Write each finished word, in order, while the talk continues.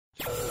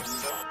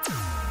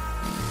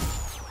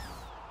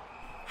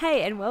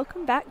Hey, and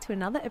welcome back to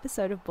another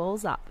episode of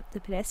Balls Up,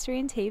 the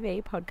pedestrian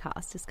TV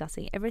podcast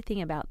discussing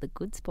everything about the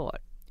good sport,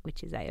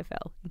 which is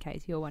AFL, in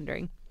case you're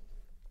wondering.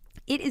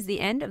 It is the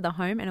end of the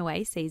home and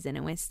away season,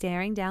 and we're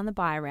staring down the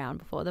bye round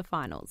before the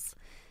finals,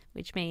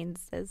 which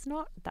means there's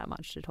not that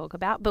much to talk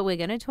about, but we're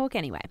going to talk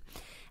anyway.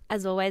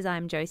 As always,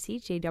 I'm Josie,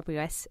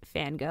 GWS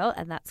fangirl,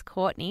 and that's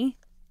Courtney,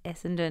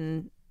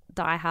 Essendon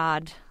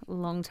diehard,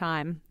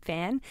 long-time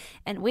fan,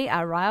 and we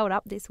are riled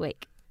up this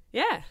week.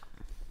 Yeah.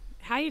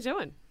 How you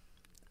doing?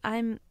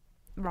 I'm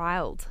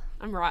riled.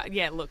 I'm right.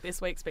 Yeah, look,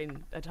 this week's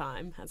been a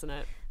time, hasn't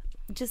it?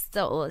 Just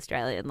the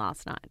All-Australian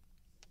last night.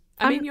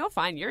 I mean, you're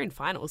fine. You're in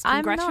finals.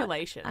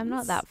 Congratulations. I'm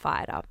not that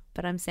fired up,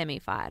 but I'm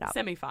semi-fired up.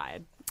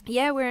 Semi-fired.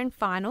 Yeah, we're in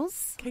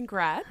finals.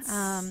 Congrats.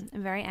 I'm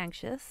very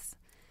anxious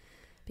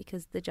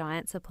because the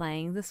Giants are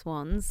playing the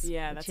Swans.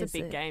 Yeah, that's a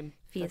big game.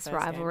 Fierce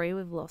rivalry. Game.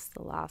 We've lost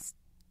the last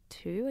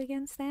two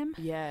against them.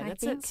 Yeah,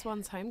 that's at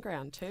Swans home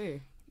ground too.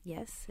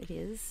 Yes, it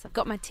is. I've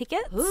got my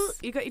tickets. Ooh,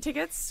 you got your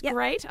tickets? Yep.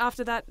 Great.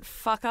 After that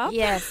fuck up.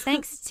 Yeah,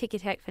 thanks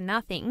Ticketek for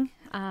nothing.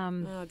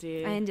 Oh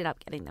dear. I ended up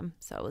getting them,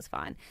 so it was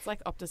fine. It's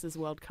like Optus's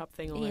World Cup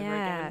thing all over again.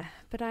 Yeah,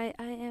 but I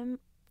am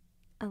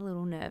a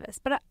little nervous.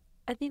 But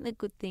I think the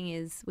good thing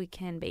is we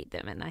can beat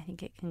them, and I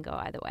think it can go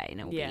either way, and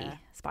it'll be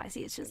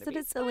spicy. It's just that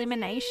it's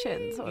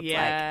elimination. So it's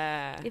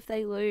like if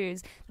they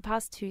lose, the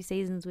past two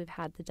seasons we've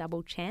had the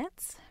double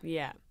chance.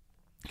 Yeah,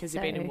 because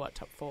you've been in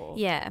top four.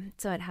 Yeah,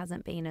 so it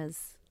hasn't been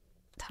as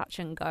touch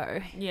and go.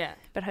 Yeah.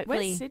 But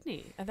hopefully... Where's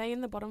Sydney? Are they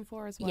in the bottom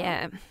four as well?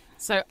 Yeah.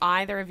 So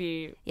either of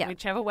you,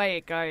 whichever way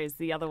it goes,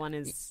 the other one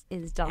is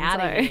done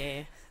out of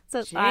here. So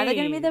it's either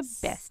going to be the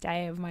best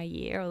day of my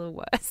year or the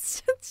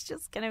worst. It's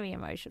just going to be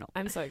emotional.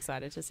 I'm so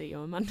excited to see you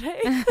on Monday.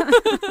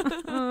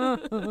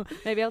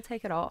 Maybe I'll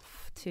take it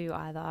off to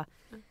either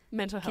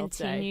mental health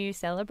continue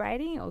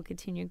celebrating or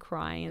continue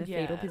crying in a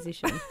fetal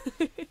position.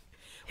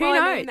 Who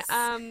knows?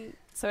 I mean,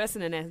 so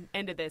Essendon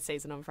ended their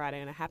season on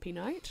Friday on a happy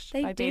note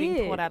by beating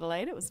Port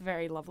Adelaide. It was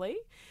very lovely.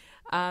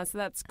 So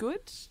that's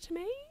good to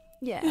me.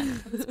 Yeah.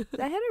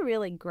 They had a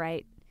really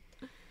great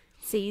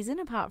season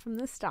apart from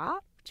the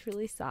start, which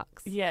really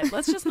sucks. Yeah,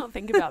 let's just not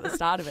think about the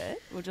start of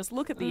it. We'll just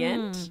look at the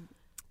end.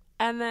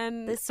 And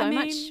then there's so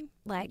much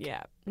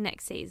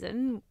next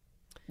season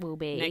will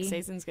be. Next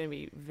season's going to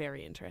be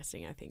very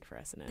interesting, I think, for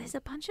Essendon. There's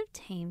a bunch of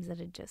teams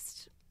that are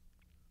just...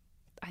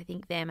 I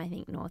think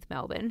North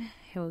Melbourne,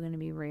 who are going to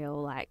be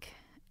real,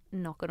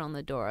 knocking on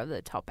the door of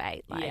the top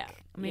 8.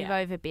 Move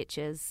over,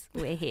 bitches.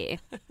 We're here.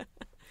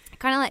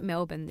 Kind of like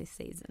Melbourne this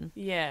season.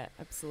 Yeah,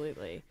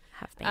 absolutely.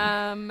 Have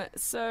been.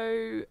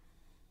 So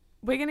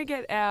we're going to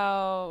get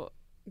our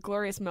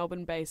glorious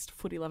Melbourne-based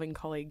footy-loving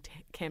colleague,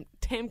 Tam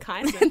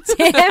Kyson.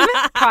 Tam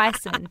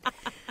Kyson.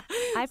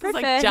 I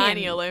prefer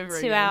Johnny him all over to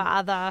again. Our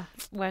other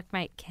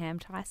workmate, Cam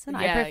Tyson.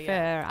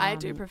 I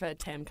do prefer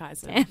Tam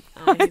Kyson.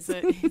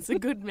 He's a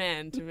good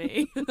man to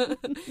me.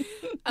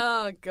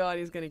 Oh, God,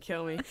 he's going to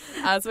kill me.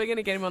 So we're going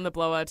to get him on the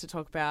blower to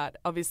talk about,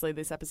 obviously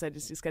this episode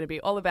is just going to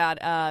be all about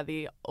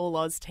the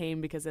All-Au's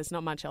team because there's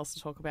not much else to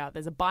talk about.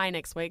 There's a bye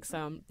next week,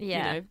 so,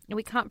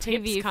 we can't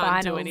preview can't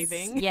finals do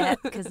anything. yet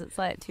because it's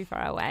too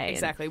far away.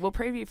 Exactly. We'll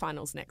preview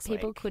finals next week.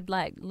 People could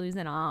lose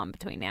an arm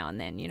between now and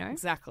then,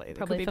 Exactly.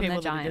 Probably there could be from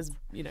people the Giants.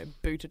 that are just,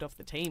 booted off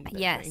the team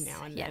between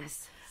now and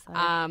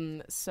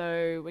then.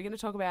 So we're going to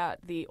talk about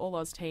the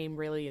All-Aus team,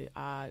 really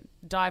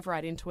dive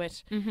right into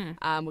it.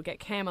 Mm-hmm. We'll get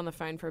Cam on the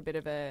phone for a bit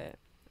of a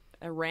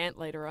rant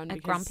later on. A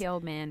grumpy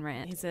old man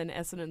rant. He's an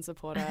Essendon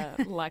supporter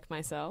like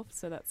myself,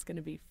 so that's going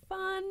to be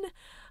fun.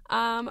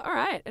 All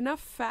right,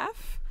 enough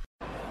faff.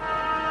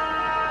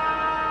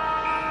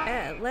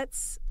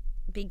 Let's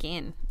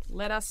begin.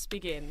 Let us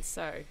begin.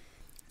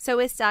 So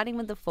we're starting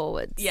with the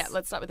forwards. Yeah,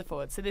 let's start with the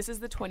forwards. So this is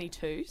the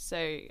 22.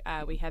 So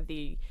we had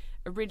the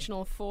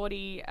original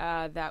 40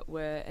 that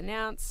were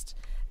announced,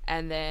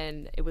 and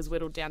then it was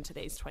whittled down to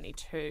these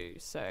 22.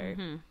 So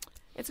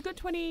it's a good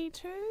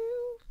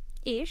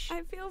 22-ish.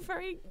 I feel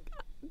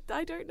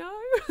I don't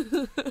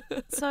know.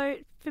 So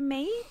for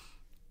me,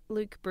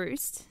 Luke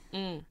Bruce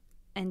and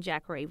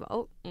Jack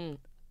Revolt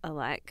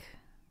are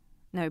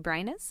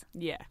no-brainers.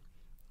 Yeah.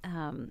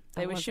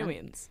 They were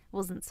shoo-ins.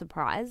 Wasn't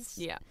surprised.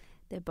 Yeah.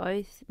 They're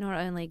both not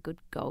only good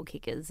goal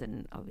kickers,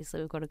 and obviously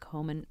we've got a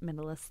Coleman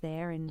medalist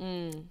there,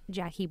 and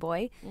Jackie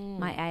Boy,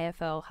 my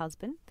AFL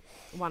husband.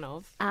 One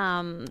of.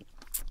 And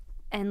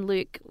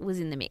Luke was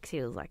in the mix.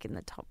 He was in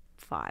the top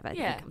 5, I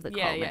think, of the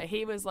Coleman. Yeah.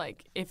 He was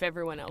if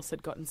everyone else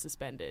had gotten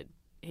suspended,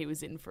 he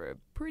was in for a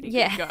pretty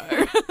good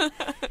go.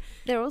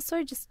 They're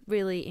also just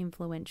really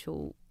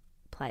influential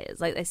players.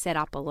 They set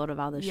up a lot of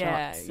other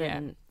shots.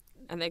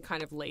 And they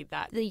kind of lead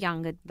the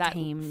younger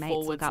team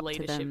mates look up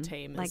to them.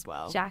 Team as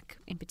well. Jack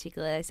in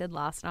particular, they said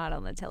last night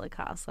on the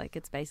telecast,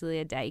 it's basically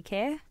a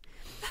daycare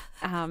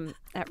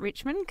at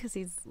Richmond because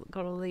he's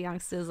got all the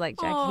youngsters like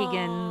Jack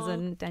Higgins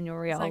and Daniel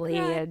Rioli.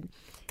 And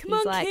Come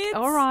on, kids.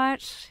 All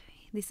right,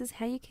 this is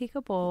how you kick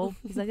a ball.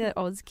 He's like an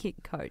Oz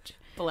kick coach.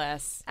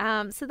 Bless.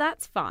 So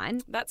that's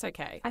fine. That's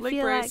okay. I Luke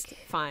feel Bruce,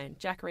 fine.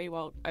 Jack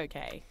Rewalt,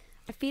 okay.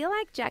 I feel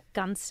like Jack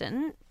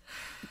Gunston,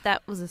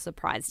 that was a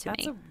surprise to me.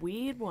 That's a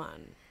weird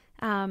one.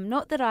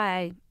 Not that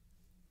I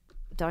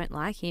don't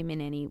like him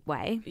in any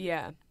way,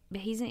 Yeah.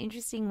 but he's an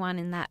interesting one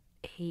in that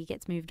he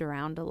gets moved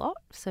around a lot.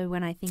 So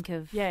when I think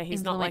of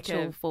he's not like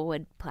influential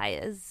forward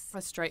players,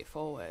 a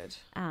straightforward.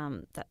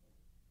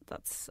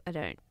 that's I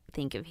don't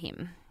think of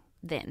him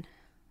then.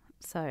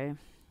 So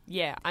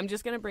Yeah, I'm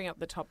just going to bring up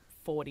the top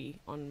 40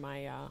 on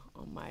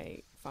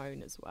my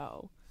phone as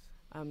well,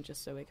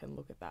 just so we can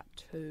look at that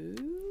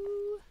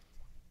too.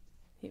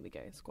 Here we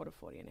go, squad of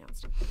 40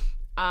 announced.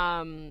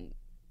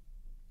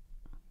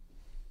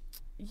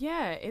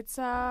 Yeah, it's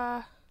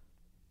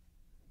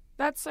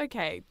that's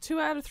okay. 2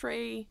 out of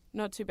 3,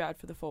 not too bad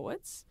for the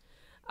forwards.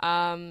 Do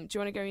you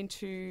want to go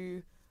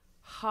into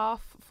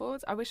half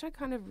forwards? I wish I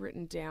kind of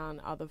written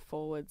down other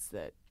forwards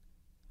that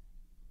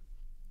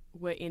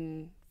were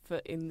in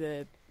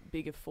the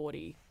bigger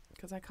 40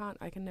 because I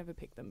can never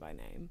pick them by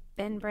name.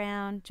 Ben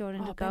Brown,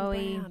 Jordan Ben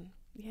DeGoey, Brown.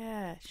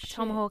 Yeah,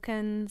 Tom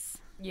Hawkins.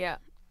 Yeah.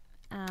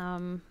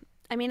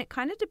 I mean, it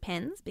kind of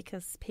depends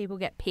because people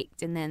get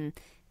picked and then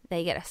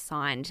they get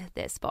assigned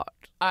their spot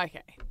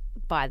Okay.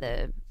 by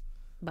the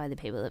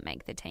people that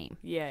make the team.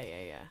 Yeah.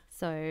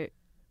 So,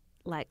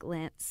 like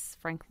Lance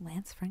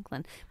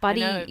Franklin,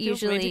 Buddy I know, it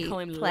feels weird to usually call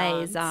him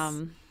plays.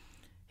 Lance.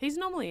 He's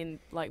normally in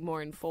like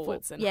more in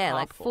forwards than yeah, half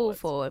like full forwards.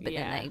 forward, but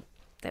Yeah. then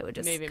they were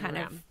just Move him kind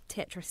around. of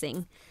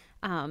Tetrising.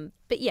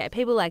 But yeah,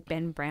 people like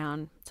Ben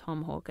Brown,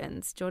 Tom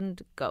Hawkins, Jordan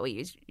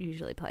DeGoey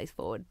usually plays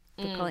forward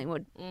for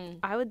Collingwood.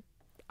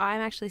 I'm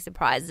actually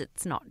surprised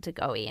it's not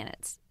DeGoey and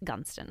it's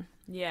Gunston.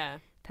 Yeah.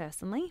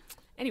 Personally.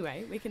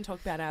 Anyway, we can talk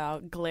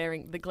about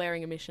the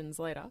glaring omissions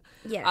later.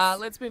 Yes.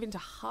 Let's move into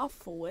half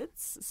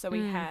forwards. So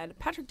we had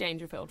Patrick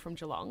Dangerfield from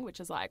Geelong,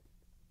 which is like,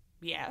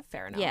 yeah,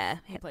 fair enough. Yeah.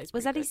 He plays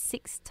Was pretty that his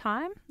good. 6th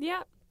time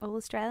Yeah,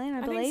 All-Australian, I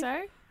I believe? think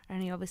so.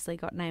 And he obviously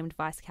got named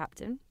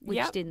vice-captain, which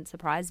Yep. didn't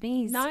surprise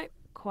me. He's No.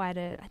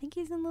 I think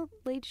he's in the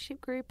leadership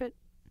group at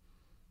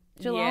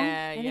Geelong.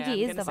 Yeah, I think I'm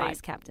he is gonna the say-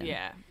 vice-captain.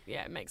 Yeah,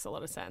 it makes a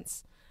lot of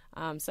sense.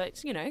 So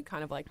it's,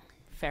 kind of like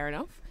fair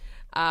enough.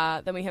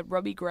 Then we had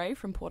Robbie Gray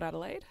from Port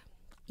Adelaide,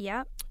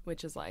 Yeah.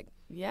 which is like,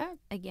 yeah,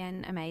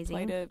 Again, amazing.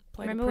 played a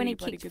Remember when he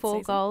pretty kicked good 4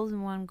 season. goals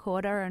in 1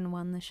 quarter and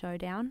won the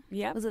showdown?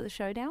 Yeah, Was it the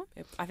showdown?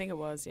 I think it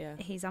was, yeah.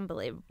 He's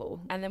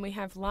unbelievable. And then we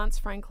have Lance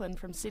Franklin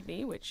from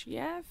Sydney, which,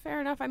 yeah, fair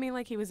enough. I mean,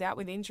 like, he was out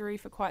with injury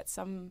for quite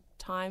some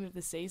time of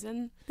the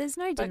season. There's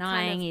no But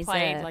denying kind of he's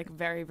played, like,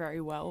 very, very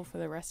well for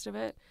the rest of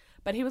it.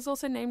 But he was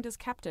also named as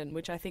captain,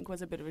 which I think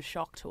was a bit of a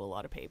shock to a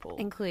lot of people,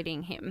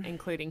 including him.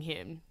 including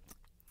him.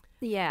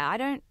 Yeah, I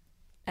don't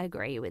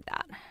agree with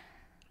that.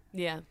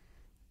 Yeah.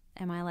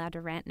 Am I allowed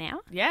to rant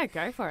now? Yeah,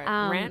 go for it.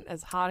 Rant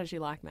as hard as you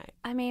like, mate.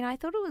 I mean, I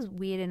thought it was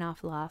weird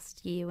enough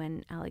last year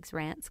when Alex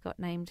Rance got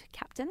named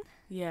captain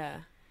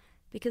Yeah.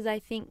 because I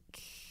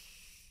think,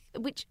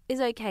 which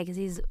is okay because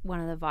he's one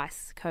of the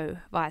vice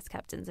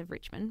captains of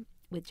Richmond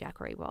with Jack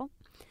Rewald.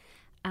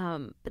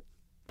 But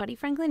Buddy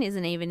Franklin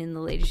isn't even in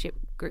the leadership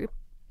group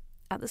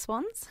at the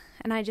Swans,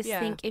 and I just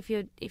think if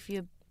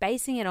you're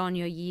basing it on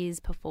your year's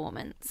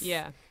performance,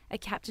 a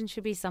captain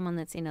should be someone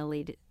that's in a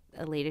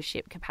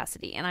leadership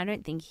capacity, and I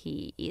don't think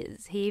he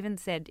is. He even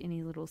said in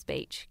his little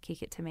speech,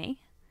 "Kick it to me,"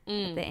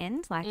 at the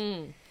end. Like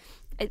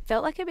it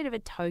felt like a bit of a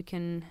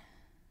token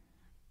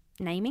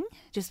naming,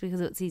 just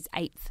because it's his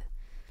eighth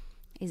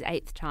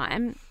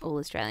time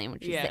All-Australian,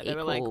 which is the they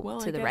were equal like,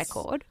 well, to I the guess-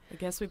 record. I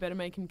guess we better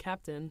make him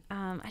captain.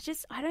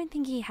 I don't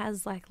think he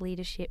has like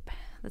leadership.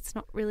 That's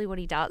not really what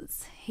he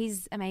does.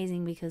 He's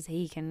amazing because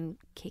he can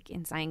kick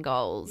insane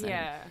goals.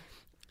 Yeah.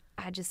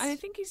 And I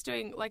think he's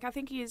doing, like, I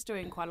think he is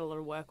doing quite a lot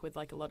of work with,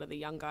 like, a lot of the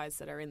young guys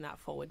that are in that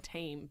forward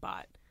team,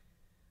 but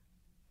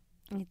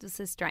It was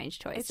a strange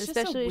choice, It's just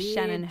a especially with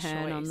Shannon weird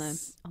Hearn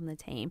choice. on the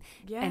team,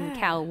 yeah. and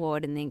Cal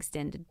Ward in the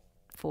extended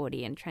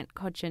 40, and Trent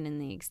Cotchin in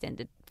the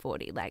extended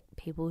 40. Like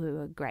people who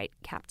are great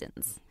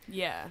captains.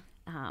 Yeah.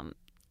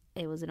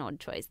 It was an odd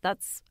choice.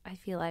 That's, I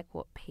feel like,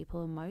 what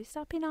people are most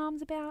up in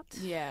arms about.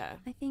 Yeah.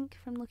 I think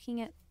from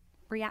looking at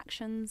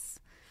reactions,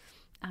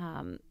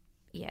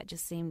 it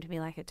just seemed to be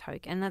like a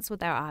token, and that's what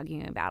they were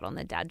arguing about on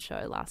the Dad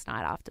Show last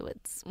night.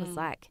 Afterwards, was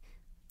like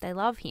they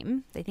love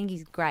him, they think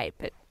he's great,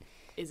 but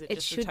Is it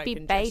just a should be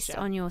token based gesture?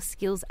 on your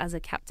skills as a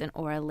captain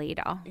or a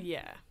leader,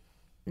 Yeah.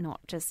 not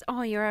just,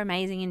 oh, you're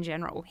amazing in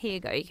general. Here you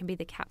go, you can be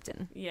the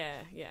captain.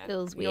 Yeah, yeah.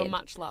 Feels You're weird.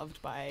 much loved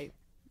by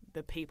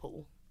the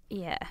people.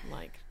 Yeah,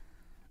 Like,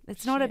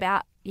 it's not Shit.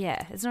 about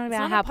it's not about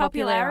not a how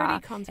popular you popularity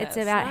are. contest, It's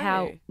about no.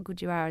 how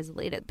good you are as a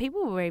leader.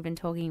 People were even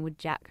talking, would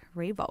Jack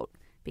Rewald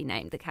be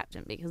named the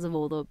captain because of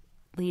all the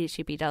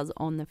leadership he does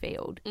on the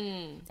field?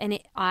 And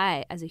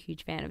I, as a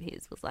huge fan of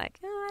his, was like,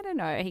 oh, I don't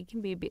know, he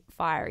can be a bit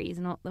fiery. He's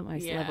not the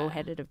most Yeah.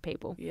 level-headed of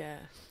people. yeah.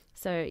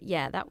 So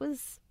yeah, that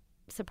was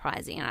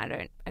surprising, and I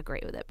don't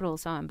agree with it. But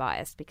also, I'm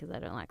biased because I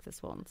don't like the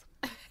Swans.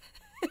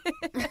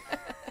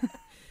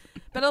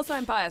 But also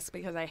I'm biased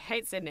because I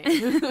hate Sydney.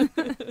 I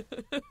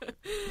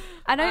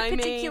don't I mean,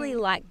 particularly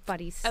like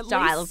Buddy's at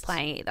style least- of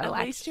playing either. At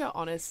Like, least you're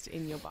honest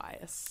in your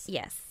bias.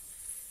 yes,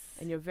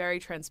 And you're very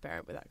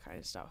transparent with that kind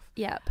of stuff.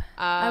 yep.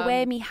 I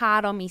wear me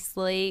heart on me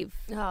sleeve.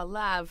 Oh,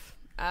 Lav.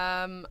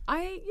 I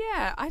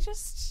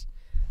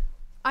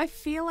I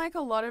feel like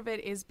a lot of it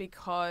is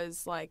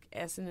because like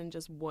Essendon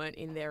just weren't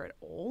in there at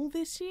all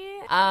this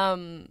year.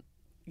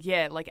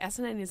 Yeah, like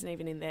Essendon isn't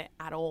even in there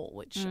at all,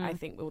 which I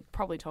think we'll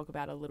probably talk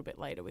about a little bit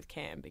later with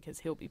Cam because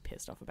he'll be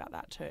pissed off about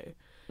that too.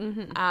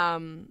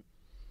 Mm-hmm.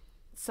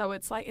 So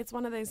it's like it's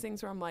one of those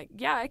things where I'm like,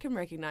 yeah, I can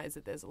recognise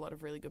that there's a lot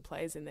of really good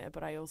players in there,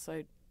 but I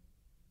also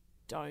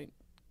don't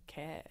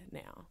care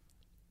now.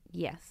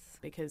 Yes.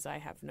 Because I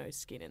have no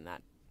skin in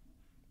that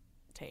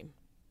team.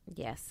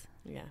 Yes.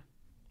 Yeah.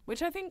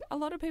 Which I think a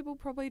lot of people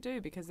probably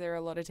do because there are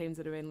a lot of teams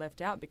that have been left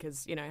out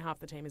because, you know, half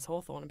the team is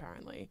Hawthorn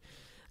apparently.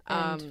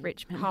 And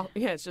Richmond.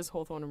 It's just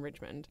Hawthorn and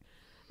Richmond.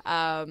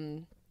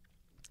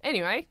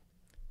 Anyway,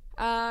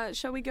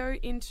 shall we go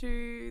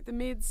into the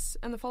mids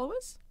and the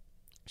followers?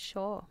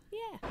 Sure.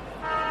 Yeah.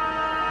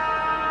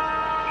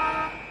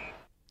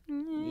 Yeah.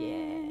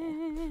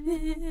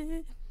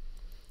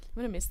 I'm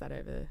going to miss that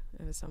over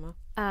summer.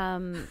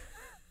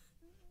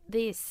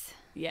 This.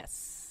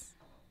 Yes.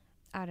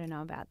 I don't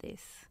know about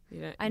this.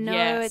 Yeah. I know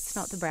Yes. it's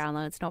not the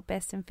Brownlow. It's not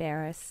best and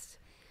fairest.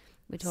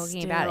 We're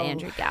talking about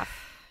Andrew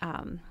Gaff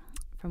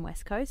from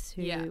West Coast,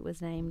 who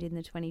was named in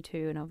the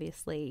 22 and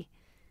obviously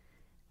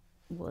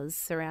was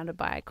surrounded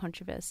by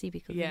controversy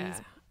because of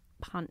his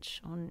punch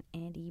on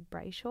Andy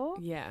Brayshaw.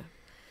 Yeah.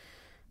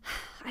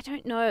 I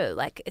don't know.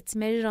 Like, it's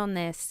measured on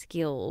their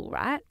skill,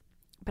 right?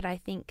 But I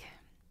think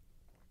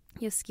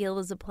your skill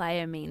as a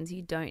player means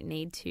you don't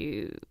need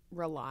to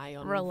rely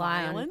on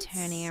violence.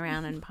 Turning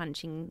around and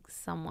punching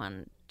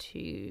someone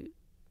to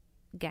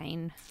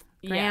gain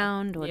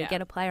ground or to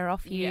get a player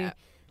off you.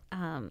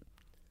 Yeah.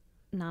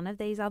 None of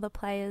these other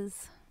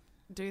players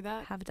do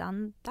that. Have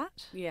done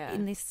that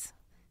in this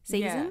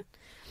season. Yeah.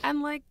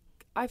 And like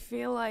I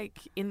feel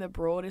like in the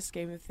broader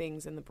scheme of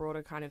things and the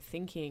broader kind of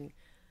thinking,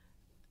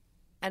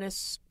 and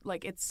it's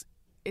like it's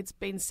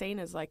been seen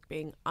as like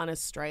being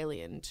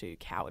un-Australian to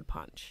coward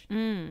punch.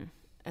 And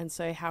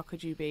so how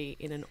could you be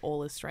in an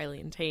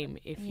all-Australian team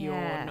if you're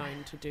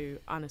known to do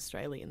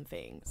un-Australian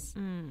things?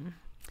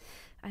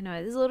 I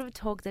know. There's a lot of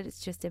talk that it's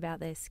just about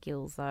their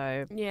skills,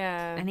 though.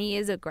 Yeah. And he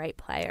is a great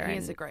player. He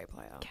is a great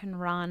player. Can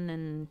run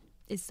and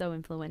is so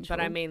influential.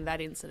 But, I mean,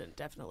 that incident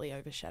definitely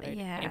overshadowed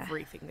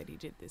everything that he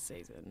did this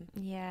season.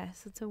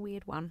 Yes, it's a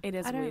weird one. It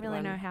is I don't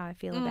really know how I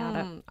feel about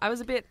it. I was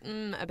a bit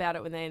about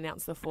it when they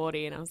announced the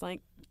 40, and I was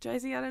like,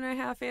 Josie, I don't know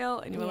how I feel.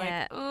 And you were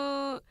like,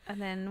 oh.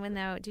 And then when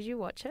did you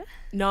watch it?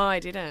 No, I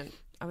didn't.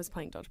 I was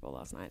playing dodgeball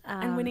last night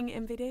and winning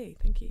MVD.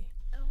 Thank you.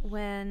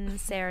 When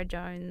Sarah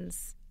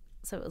Jones...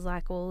 So it was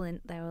like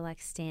they were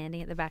like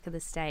standing at the back of the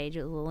stage.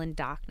 It was all in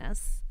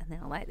darkness. And there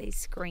were like these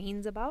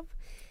screens above.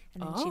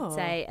 And then she'd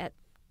say at,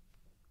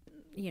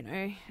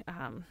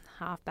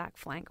 half back,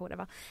 flank or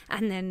whatever.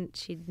 And then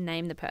she'd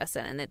name the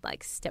person and they'd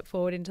like step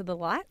forward into the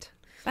light.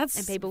 And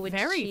people would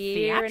very cheer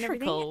theatrical. And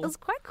everything. It was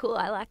quite cool.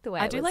 I liked the way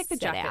I it do was like the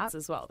set jackets out.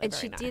 as well. They're and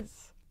very she nice. did.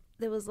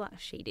 There was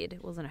she did.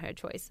 It wasn't her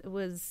choice. It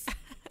was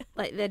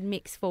like they'd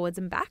mix forwards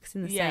and backs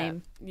in the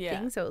same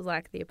thing. So it was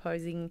like the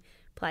opposing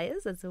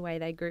players. That's the way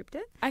they grouped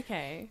it.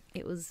 Okay.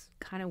 It was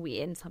kind of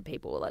weird. And some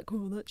people were like,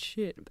 oh, that's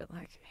shit. But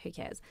like, who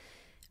cares?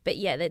 But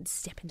yeah, they'd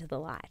step into the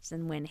lights.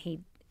 And when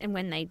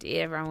they did,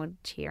 everyone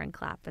would cheer and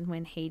clap. And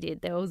when he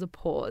did, there was a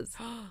pause.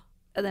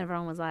 And then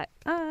everyone was like,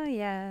 oh,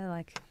 yeah,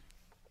 like.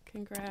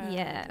 Congrats.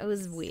 Yeah, it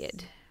was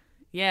weird.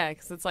 Yeah,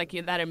 because it's like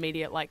that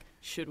immediate, like,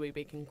 should we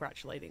be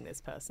congratulating this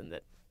person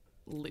that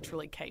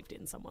literally caved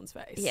in someone's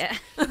face? Yeah.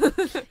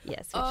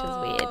 Yes, which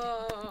was weird.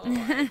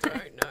 I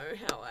don't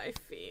know how I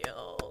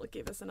feel.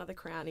 Give us another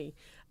crownie.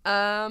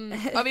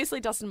 Obviously,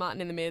 Dustin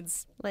Martin in the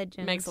mids.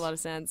 Legend. Makes a lot of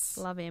sense.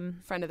 Love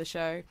him. Friend of the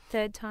show.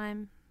 Third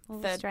time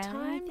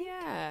All-Australian,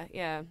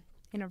 yeah.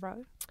 In a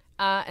row.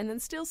 And then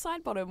Steele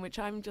Sidebottom, which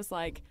I'm just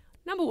like,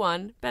 number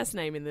one, best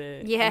name in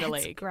the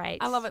league. It's great.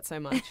 I love it so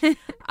much.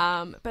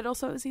 But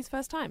also it was his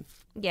first time.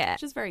 Yeah.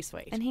 Which is very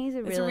sweet. And he's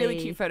It's a really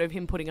cute photo of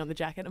him putting on the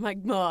jacket. I'm like,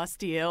 oh,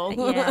 Steele.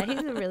 Yeah, he's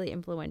a really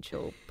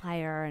influential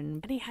player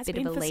and he has bit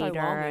been of a for leader so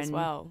long as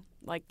well.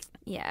 Like,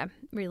 yeah,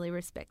 really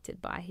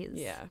respected by his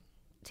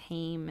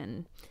team.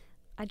 And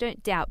I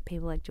don't doubt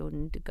people like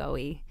Jordan De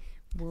Goey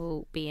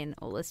will be an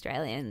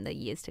All-Australian in the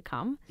years to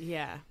come.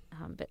 Yeah.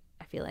 But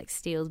I feel like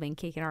Steele's been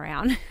kicking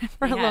around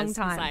for a long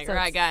time. Like, so all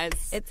right, guys.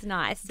 It's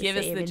nice to give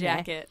us the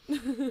jacket.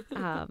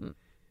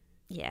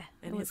 Yeah.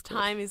 And his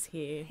time is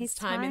here. His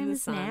time in the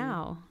is sun.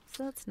 now.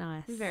 So that's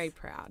nice. I'm very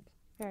proud.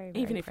 Very,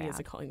 very Even if proud. he is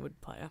a Collingwood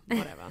player.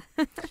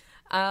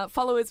 Whatever.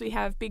 Followers, we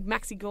have Big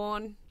Maxi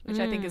Gawn, which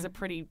I think is a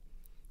pretty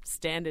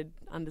standard,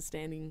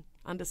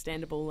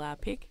 understandable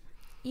pick.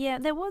 Yeah,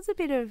 there was a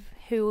bit of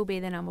who will be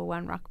the number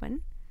one ruckman.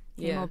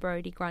 Him or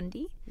Brodie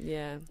Grundy.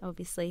 Yeah.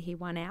 Obviously, he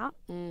won out.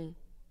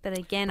 But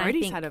again,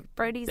 Brodie's I think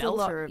Brodie's a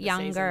lot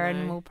younger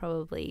and will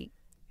probably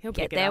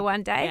get there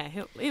one day.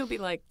 Yeah, he'll be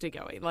like De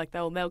Goey. Like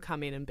they'll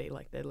come in and be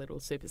like their little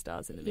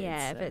superstars in the mix.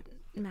 Yeah, but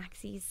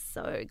Maxi's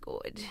so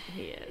good.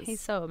 He is.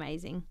 He's so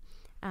amazing.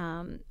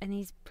 And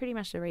he's pretty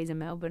much the reason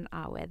Melbourne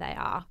are where they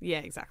are. Yeah,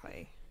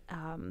 exactly.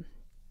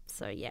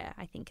 So yeah,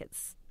 I think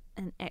it's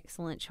an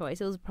excellent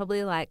choice. It was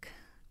probably like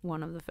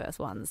one of the first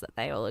ones that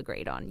they all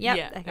agreed on. Yep,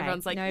 Yeah, okay,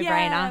 everyone's like, no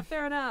yeah, brainer.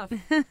 fair enough.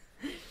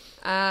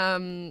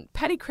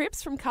 Paddy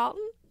Cripps from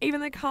Carlton. Even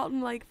though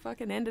Carlton like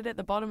fucking ended at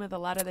the bottom of the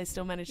ladder, they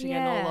still managed to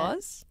get an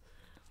All-Aus.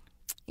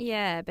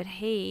 Yeah, but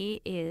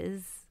he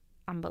is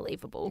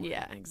unbelievable.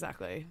 Yeah,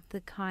 exactly.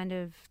 The kind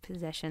of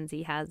possessions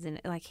he has in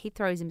it, like he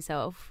throws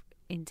himself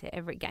into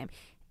every game.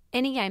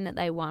 Any game that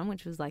they won,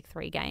 which was like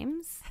 3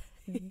 games,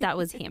 that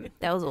was him.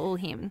 That was all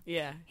him.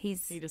 Yeah, he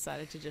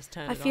decided to just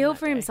turn it on. I feel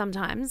for him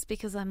sometimes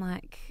because I'm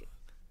like,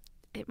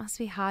 it must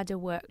be hard to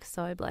work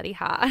so bloody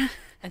hard.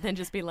 And then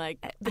just be like,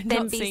 but not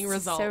then seeing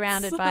results.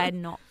 Surrounded by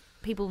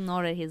people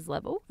not at his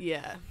level.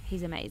 Yeah.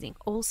 He's amazing.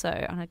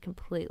 Also, on a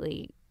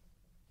completely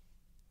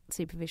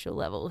superficial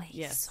level,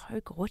 he's so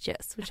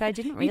gorgeous, which I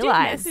didn't realise. You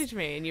did message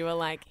me and you were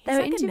like, he's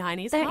like a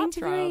 90s They were heartthrob.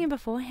 interviewing him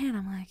beforehand.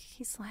 I'm like,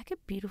 he's like a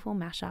beautiful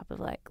mashup of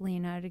like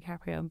Leonardo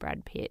DiCaprio and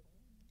Brad Pitt.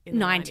 In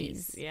the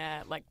 90s.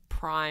 Yeah, like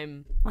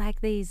prime.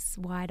 Like these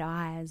wide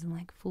eyes and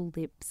like full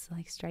lips,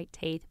 like straight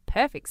teeth,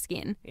 perfect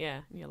skin.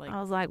 Yeah. You're like, I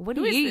was like, what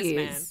do you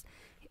use?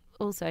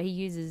 Also, he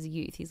uses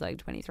youth. He's like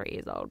 23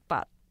 years old,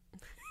 but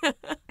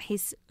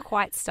he's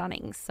quite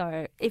stunning.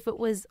 So if it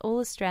was all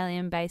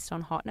Australian based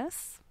on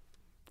hotness,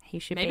 he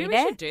should be there. Maybe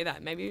we should do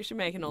that. Maybe we should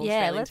make an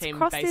All-Australian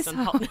team based on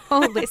hotness.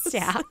 Whole list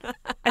out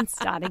and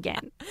start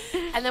again.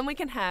 And then we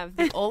can have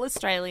the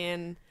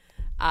All-Australian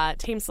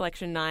team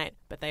selection night,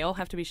 but they all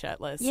have to be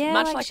shirtless. Yeah,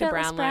 much like the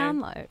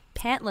Brownlow.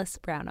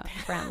 Pantless Brownlow.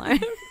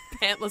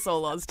 Pantless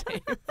All-Aus team.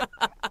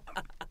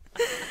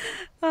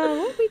 Oh,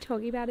 what were we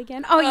talking about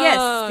again? Oh,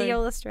 yes, the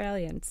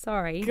All-Australian.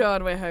 Sorry.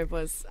 God, we're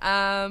hopeless.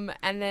 And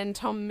then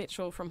Tom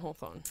Mitchell from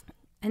Hawthorn.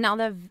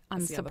 Another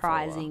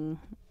unsurprising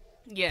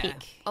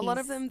pick. A lot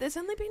of them, there's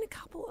only been a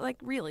couple, like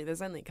really,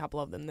 there's only a couple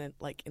of them that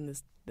like in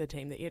the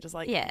team that you're just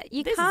like, yeah,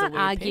 you this can't is a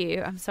weird argue.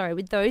 pick. I'm sorry,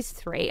 with those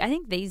 3, I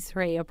think these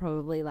 3 are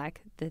probably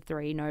like the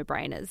 3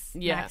 no-brainers.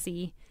 Yeah.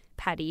 Maxie,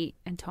 Paddy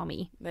and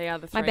Tommy. They are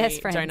the 3. My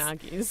best friends. Don't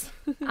argues.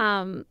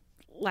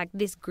 Like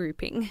this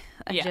grouping,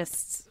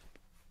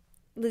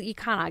 you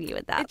can't argue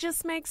with that. It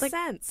just makes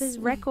sense. There's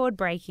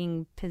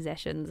record-breaking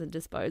possessions and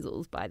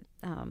disposals by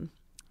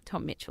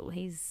Tom Mitchell.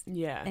 He's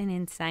an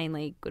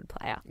insanely good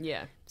player.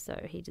 Yeah. So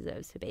he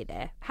deserves to be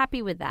there.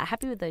 Happy with that.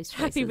 Happy with those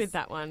choices. Happy with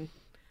that one.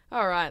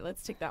 All right,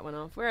 let's tick that one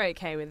off. We're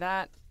okay with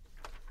that.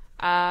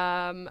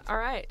 All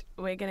right,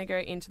 we're going to go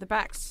into the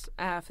backs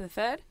for the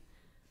third.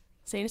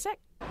 See you in a sec.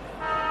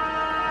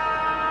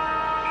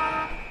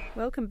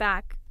 Welcome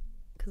back,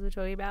 because we're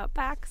talking about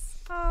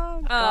backs.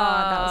 Oh,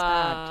 God, that was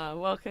bad.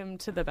 Welcome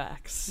to the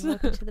backs.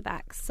 Welcome to the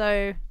backs.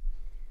 So,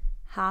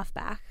 half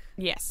back.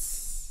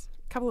 Yes.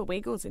 A couple of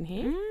Wiggles in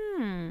here.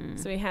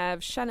 So we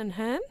have Shannon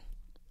Hearn.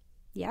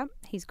 Yep,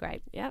 he's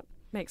great. Yep,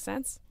 makes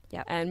sense.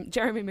 Yep. And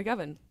Jeremy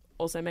McGovern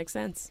also makes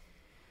sense.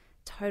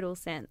 Total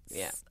sense.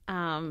 Yeah.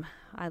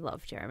 I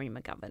love Jeremy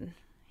McGovern.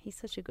 He's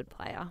such a good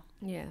player.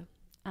 Yeah.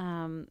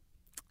 And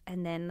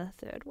then the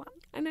third one.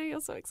 I know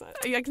you're so excited.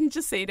 I can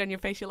just see it on your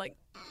face. You're like,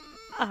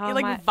 you're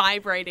like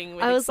vibrating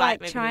with excitement. I was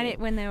like trying it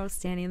when they were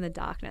standing in the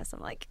darkness. I'm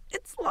like,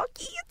 it's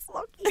Lockie, it's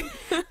Lockie.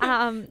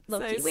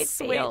 Lockie so Whitfield.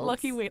 Sweet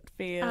Lockie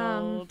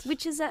Whitfield.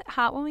 Which is a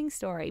heartwarming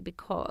story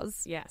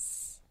because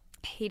yes,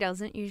 he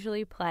doesn't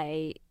usually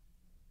play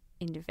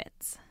in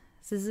defence.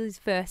 So this is his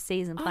first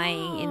season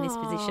playing in this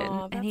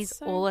position, and he's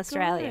so all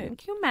Australian. good.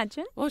 Can you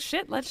imagine? Well,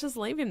 shit, let's just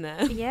leave him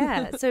there.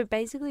 Yeah. So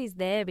basically, he's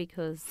there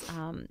because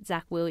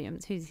Zach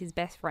Williams, who's his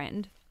best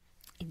friend,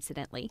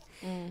 incidentally,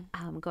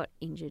 got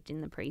injured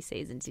in the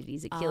preseason, did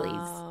his Achilles.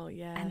 Oh,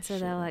 yeah. And so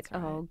they're like,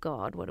 oh,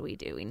 God, what do we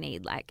do? We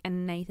need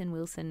and Nathan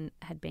Wilson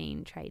had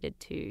been traded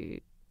to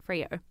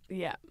Freo.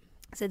 Yeah.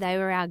 So they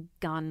were our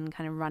gun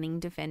kind of running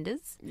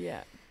defenders.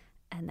 Yeah.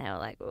 And they were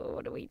like, oh,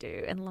 what do we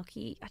do? And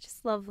Lockie, I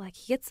just love,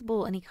 he gets the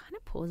ball and he kind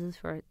of pauses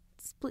for a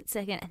split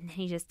second and then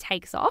he just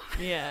takes off.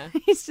 Yeah.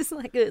 He's just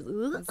like,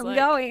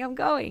 I'm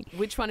going.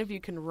 Which one of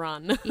you can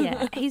run?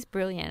 Yeah, he's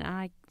brilliant.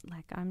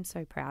 I'm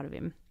so proud of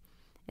him.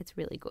 It's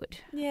really good.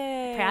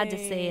 Yay. Proud to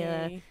see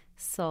a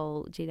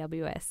sole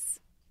GWS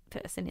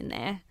person in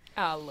there.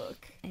 Oh,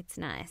 look. It's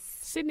nice.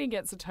 Sydney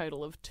gets a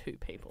total of 2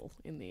 people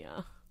in the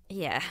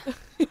yeah.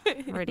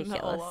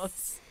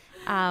 Ridiculous.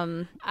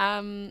 All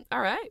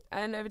right,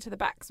 and over to the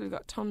backs, we've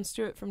got Tom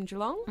Stewart from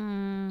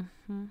Geelong.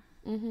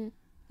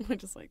 We're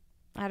just like,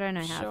 I don't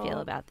know how I feel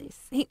about this.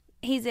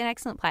 He's an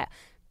excellent player.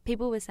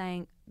 People were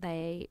saying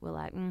they were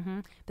like,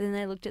 but then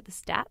they looked at the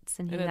stats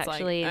and he's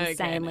actually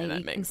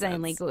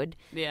insanely good.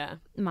 Yeah,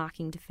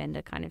 marking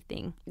defender kind of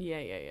thing.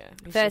 Yeah.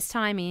 First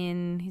time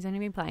in, he's only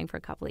been playing for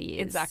a couple of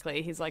years.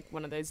 Exactly, he's like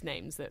one of those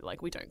names that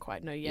we don't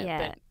quite know yet.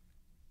 Yeah. But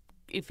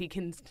if he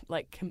can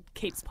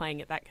keeps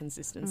playing at that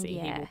consistency,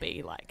 he will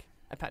be like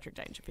a Patrick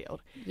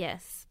Dangerfield.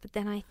 Yes, but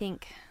then I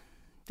think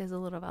there's a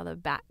lot of other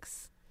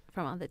backs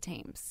from other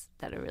teams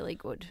that are really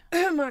good.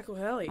 Michael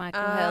Hurley.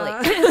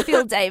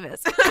 Phil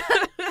Davis.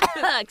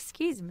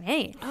 Excuse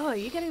me. Oh, are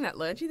you getting that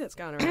allergy that's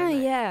going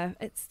around? Yeah,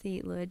 it's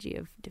the allergy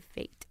of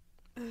defeat.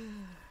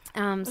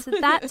 So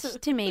that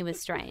to me was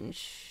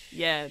strange.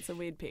 Yeah, it's a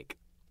weird pick.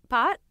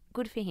 But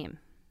good for him.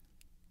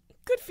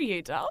 Good for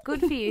you, doll.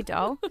 Good for you,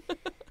 doll.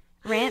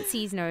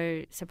 Rancy's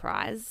no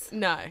surprise.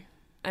 No.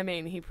 I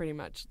mean, he pretty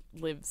much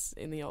lives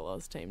in the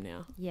All-Aus team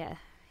now. Yeah,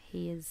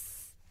 he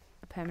is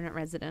a permanent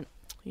resident.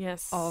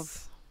 Yes.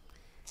 Of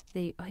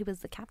he was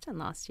the captain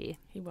last year.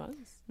 He was.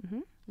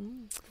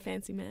 Mm-hmm.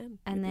 Fancy man.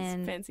 And with then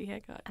his fancy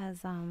haircut.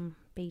 As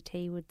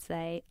BT would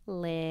say,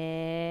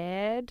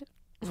 Laird.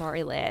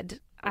 Rory Laird.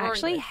 I Rory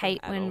actually Laird from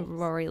hate when Adults.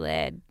 Rory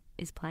Laird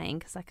is playing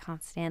because I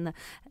can't stand the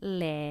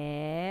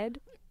Laird.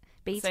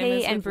 Same BT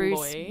as and with Bruce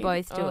Loy.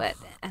 both do Ugh. it.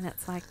 And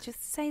it's like,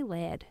 just say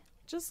Laird.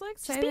 Just like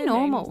say Just be their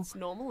normal. names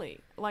normally.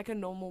 Like a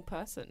normal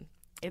person.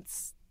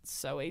 It's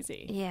so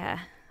easy. Yeah.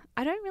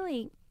 I don't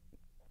really...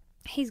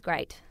 He's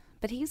great.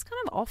 But he was kind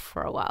of off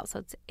for a while.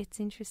 So it's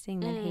interesting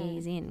that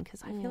he's in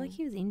because I feel like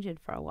he was injured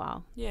for a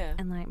while. Yeah.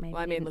 And like maybe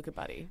Well, I mean, look at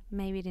Buddy.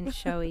 maybe didn't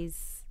show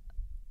his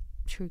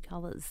true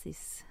colours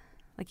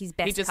like his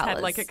best He just colours.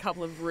 had like a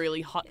couple of really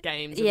hot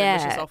games and then Yeah.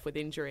 was just off with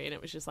injury, and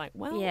it was just like,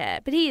 well, Yeah,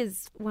 but he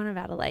is one of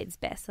Adelaide's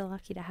best. So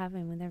lucky to have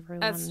him with everyone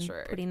That's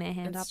true. putting their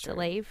hand That's up true. to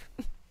leave.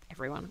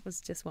 Everyone. It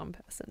was just one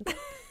person.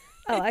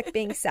 I like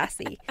being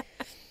sassy.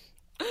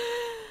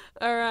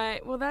 All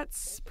right. Well,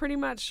 that's pretty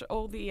much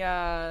all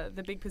the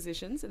big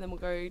positions, and then we'll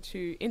go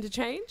to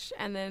interchange,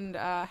 and then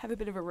have a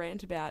bit of a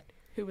rant about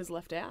who was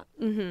left out.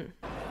 Mm-hmm.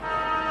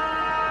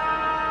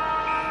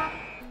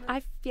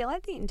 I feel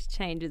like the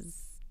interchange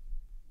is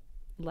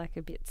like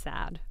a bit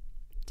sad.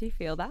 Do you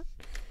feel that?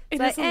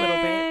 It It's is a little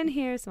bit. And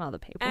here are some other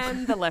people.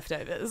 And the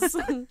leftovers,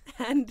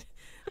 and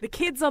the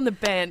kids on the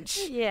bench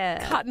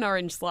yeah. cutting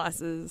orange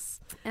slices.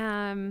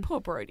 Poor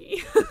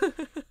Brody.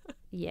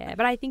 Yeah,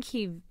 but I think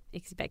he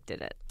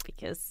expected it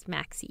because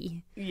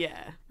Maxi.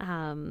 Yeah.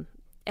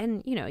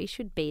 And, you know, he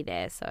should be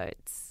there, so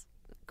it's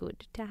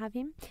good to have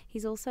him.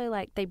 He's also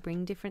like, they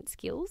bring different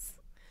skills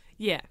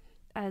Yeah.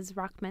 as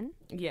ruckman.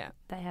 Yeah.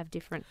 They have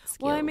different skills.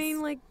 Well, I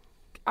mean, like,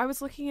 I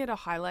was looking at a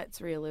highlights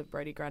reel of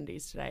Brody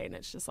Grundy's today, and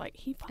it's just like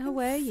he fucking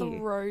were you?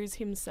 throws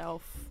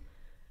himself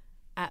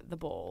at the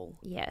ball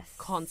yes.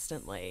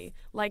 constantly,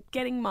 like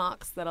getting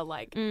marks that are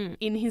like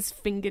in his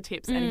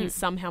fingertips, and he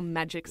somehow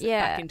magics it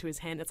Yeah. back into his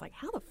hand. It's like,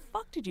 how the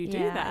fuck did you do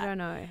Yeah, that? I don't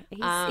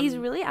know. He's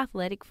really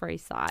athletic for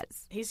his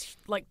size. He's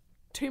like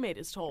 2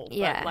 meters tall,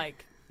 Yeah. but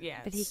like, yeah,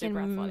 But he super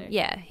can,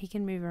 athletic. he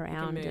can move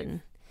around move.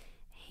 and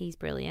he's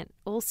brilliant.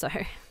 Also,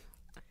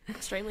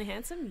 Extremely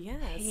handsome,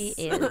 yes. he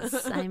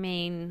is. I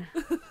mean,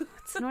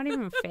 it's not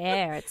even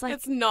fair. It's like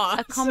It's not.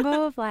 a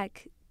combo of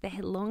like the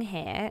long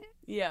hair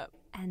Yeah,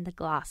 and the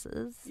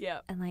glasses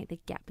yeah, and like the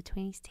gap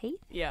between his teeth.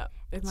 yeah.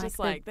 It's Like just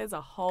the like there's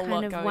a whole kind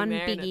lot of going one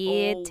there, big and it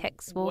ear, all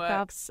Tex Walker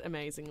works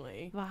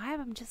amazingly.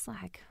 vibe. I'm just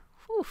like,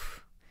 whew,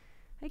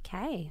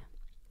 okay.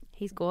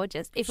 He's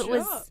gorgeous. If Sure.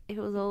 it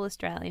was all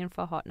Australian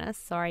for hotness,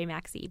 sorry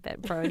Maxi,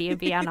 but Brody would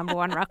be our number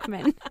one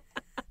ruckman.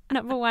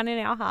 Number one in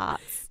our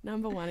hearts.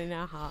 Number one in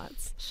our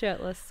hearts.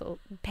 Shirtless,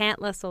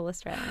 pantless, all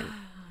Australian.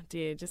 Oh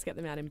dear, just get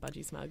them out in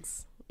budgie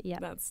smugs. Yeah.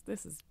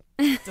 This is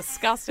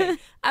disgusting.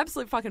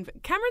 Absolute fucking.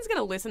 Cameron's going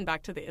to listen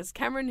back to this.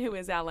 Cameron, who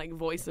is our like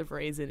voice of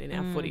reason in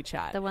our footy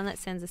chat. The one that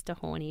sends us to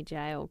horny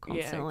jail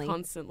constantly. Yeah,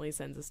 constantly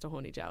sends us to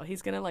horny jail.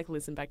 He's going to like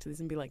listen back to this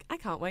and be like, I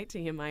can't wait to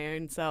hear my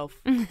own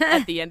self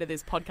at the end of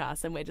this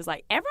podcast. And we're just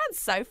like, everyone's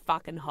so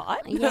fucking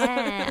hot.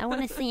 Yeah, I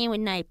want to see him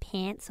with no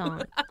pants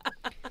on.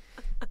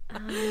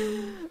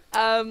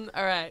 All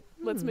right,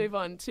 let's move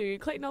on to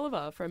Clayton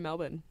Oliver from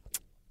Melbourne.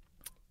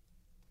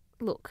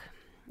 Look,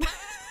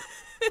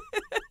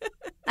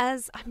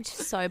 as I'm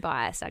just so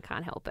biased, I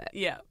can't help it.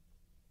 Yeah.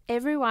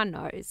 Everyone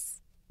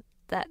knows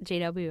that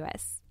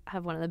GWS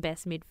have one of the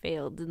best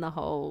midfields in the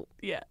whole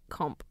Yeah.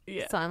 comp.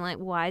 Yeah. So I'm like,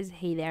 why is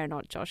he there and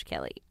not Josh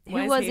Kelly? Why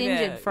Who is was he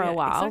injured there? for Yeah, a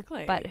while,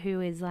 exactly. but who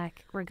is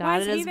like Why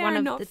regarded is he as there one and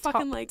of not the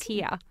fucking top like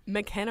tier.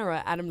 McKenna or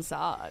Adam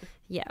Sard?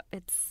 Yeah,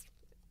 it's.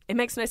 It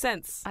makes no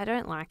sense. I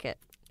don't like it.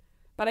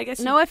 But I guess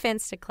No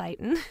offense to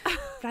Clayton,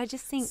 but I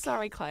just think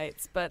sorry,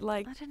 Clates, but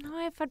like I don't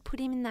know if I'd put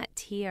him in that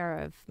tier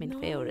of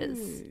midfielders,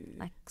 No.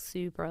 like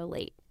super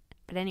elite.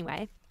 But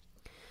anyway,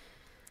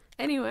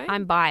 anyway,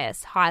 I'm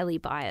biased, highly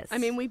biased. I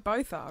mean, we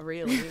both are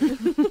really.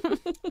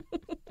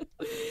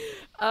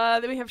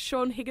 Then we have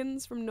Sean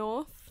Higgins from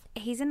North.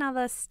 he's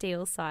another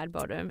Steele side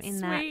bottom in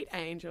that Sweet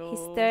angel.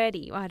 he's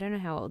 30. Well, I don't know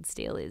how old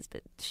Steele is,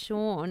 but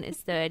Sean is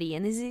 30,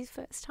 and this is his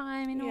first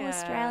time in Yeah,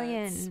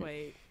 All-Australian.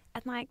 Sweet.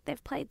 And like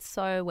they've played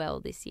so well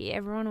this year.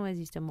 Everyone always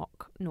used to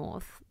mock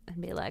North and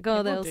be like, People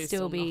 "Oh, they'll do still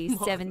still be mock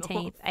 17th,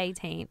 North.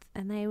 18th,"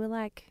 and they were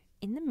like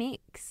in the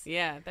mix.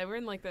 Yeah, they were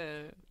in like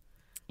the.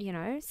 You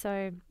know,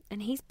 so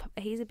and he's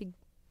a big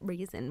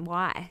reason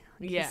why.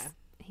 Like, Yeah.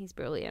 he's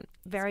brilliant,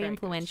 very very good.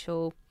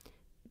 influential,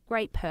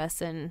 great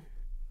person,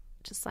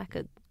 just like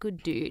a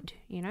good dude.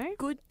 You know,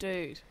 Good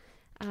dude.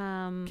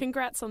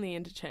 Congrats on the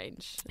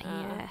interchange.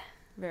 yeah.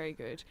 Very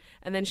good.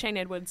 And then Shane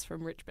Edwards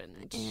from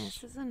Richmond. Yeah,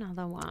 this is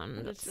another one.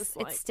 And it's just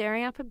like- it's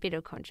stirring up a bit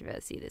of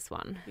controversy, this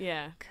one,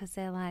 Yeah. because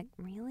they're like,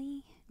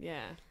 really?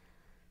 Yeah.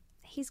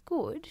 He's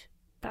good,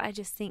 but I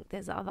just think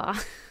there's other,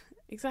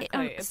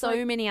 Exactly. It's so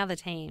like many other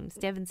teams.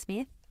 Devon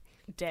Smith,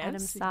 Devs, Adam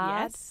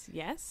Sard.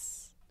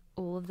 Yes.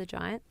 all of the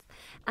Giants.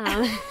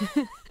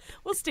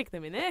 We'll stick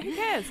them in there. Who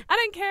cares? I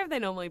don't care if they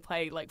normally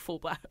play like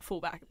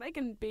fullback. They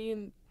can be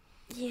in.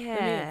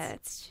 Yeah,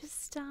 it's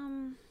just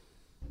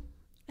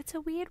it's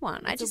a weird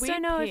one. I It's a just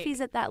don't weird know pick. if he's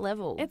at that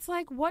level. It's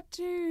like, what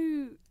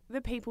do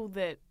the people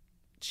that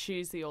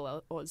choose the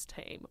All-Aus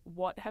team,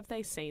 what have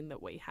they seen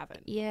that we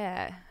haven't?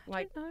 Yeah,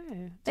 Like, I don't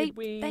know. did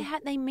we-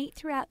 They meet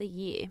throughout the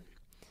year,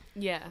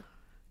 Yeah.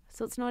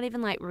 so it's not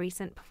even like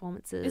recent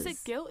performances. Is it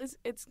Gil?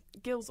 It's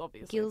Gil's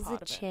obviously Gil's part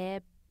the of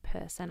it.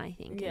 chairperson, I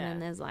think, Yeah. and then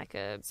there's like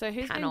a So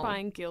who's panel. been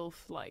buying Gil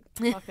like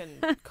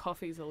fucking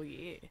coffees all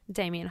year?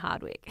 Damien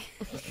Hardwick,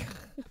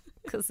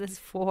 because there's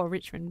 4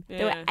 Richmond.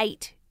 There were Yeah.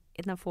 8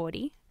 in the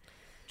 40.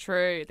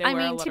 True. There I were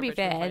a mean, lot to of be Richmond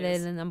fair, they're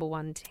players. the number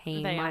 1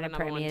 team, They are minor the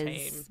number one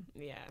premiers. team.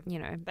 Yeah. You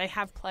know, They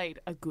have played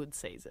a good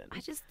season.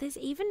 there's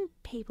even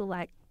people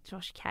like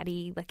Josh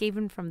Caddy, like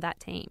even from that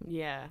team,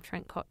 Yeah.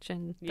 Trent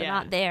Cotchin, that Yeah.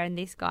 aren't there, and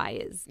this guy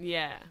is.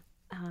 Yeah.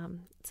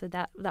 So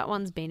that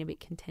one's been a bit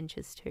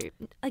contentious too.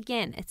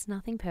 Again, it's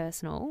nothing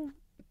personal,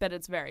 But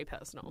it's very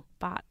personal.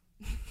 but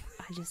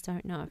I just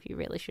don't know if you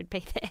really should be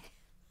there.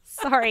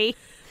 Sorry.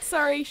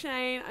 Sorry,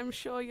 Shane. I'm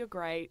sure you're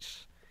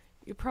great.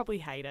 You probably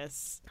hate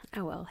us.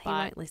 Oh well, he But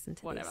won't listen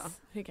to Whatever. this.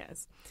 Who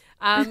cares?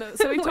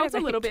 So we've talked Whatever, a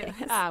who little bit.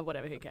 cares?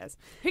 Whatever. Who cares?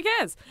 Who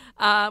cares?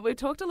 We've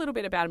talked a little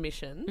bit about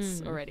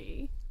emissions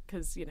already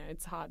because,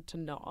 it's hard to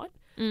not.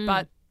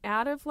 But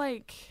out of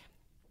like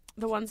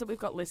the ones that we've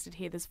got listed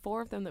here, there's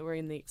 4 of them that were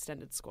in the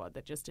extended squad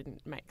that just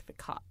didn't make the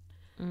cut.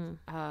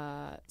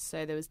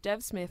 So there was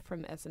Dev Smith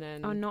from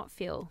Essendon. Oh, not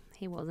Phil.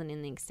 He wasn't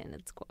in the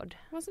extended squad.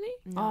 Wasn't he?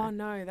 No. Oh,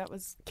 no. That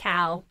was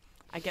Cal,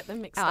 I get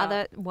them mixed our up.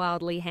 other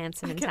wildly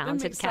handsome I and get them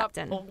talented mixed up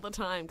captain. all the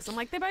time because I'm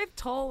like, they're both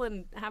tall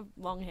and have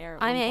long hair.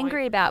 At I'm one point.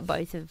 angry about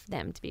both of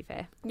them, to be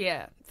fair.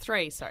 Yeah,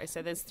 3. Sorry,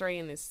 so there's 3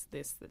 in this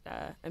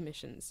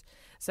emissions.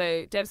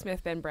 So Dev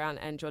Smith, Ben Brown,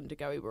 and Jordan De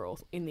Goey were all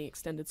in the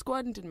extended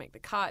squad and didn't make the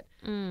cut.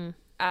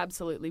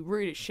 Absolutely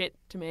rude as shit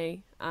to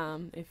me,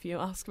 if you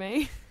ask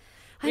me.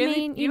 I Really?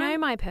 mean, you know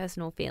my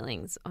personal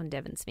feelings on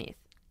Devon Smith,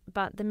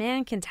 but the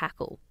man can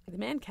tackle, The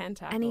man can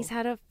tackle, and he's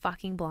had a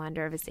fucking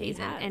blinder of a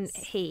season, and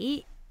has.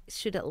 he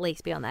should at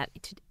least be on that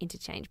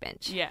interchange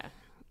bench yeah,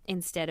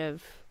 instead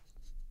of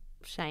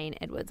Shane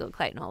Edwards or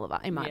Clayton Oliver,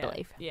 in my yeah,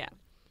 belief. Yeah,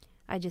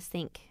 I just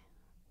think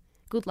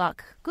good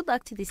luck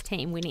to this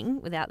team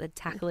winning without the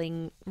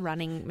tackling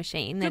running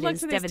machine good that luck is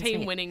to this Devon team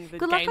Smith. winning the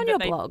Good luck game on that your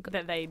they, blog.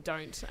 that they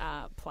don't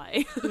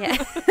play. Yeah.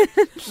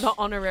 The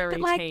honorary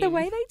But, like, team. the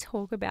way they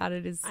talk about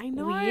it is I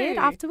know. weird.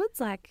 Afterwards,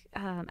 like,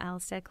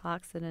 Alistair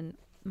Clarkson and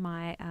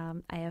my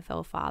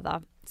AFL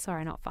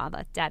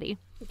daddy,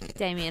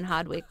 Damien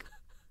Hardwick,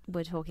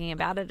 were talking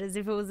about it as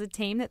if it was a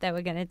team that they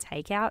were going to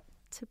take out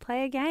to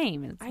play a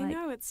game. It's I like,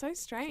 know, it's so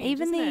strange.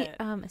 even isn't the it?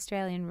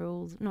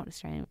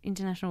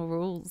 international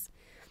rules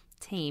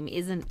team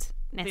isn't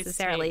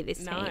necessarily this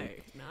team.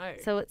 No.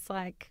 So it's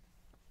like,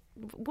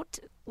 what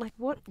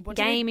What do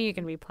game are you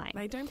going to be playing?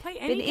 They don't play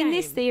But any in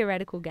this game.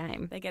 theoretical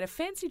game, They get a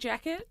fancy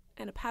jacket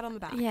and a pat on the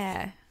back.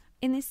 yeah,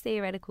 in this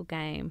theoretical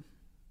game,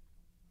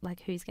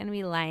 like, who's going to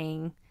be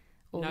laying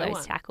all No those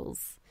one.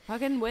 tackles?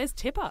 Fucking where's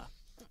Tipper?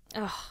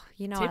 Oh,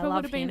 I Tipper love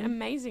would have been him.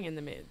 amazing in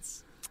the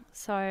mids.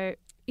 So,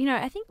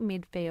 I think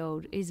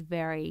midfield is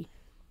very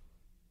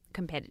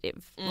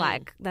competitive.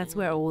 Like, that's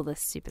where all the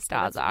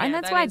superstars are. And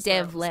that's why that is where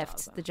all Dev the left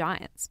stars are. the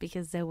Giants,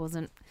 because there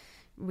wasn't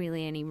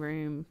really any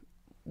room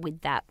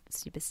with that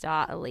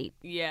superstar elite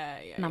Yeah.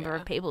 number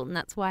of people. And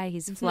that's why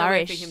he's There's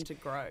nowhere for flourished him to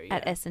grow.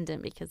 at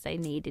Essendon, because they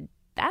needed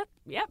that.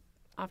 Yep.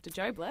 After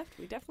Job left,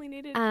 we definitely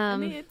needed a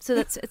mid. So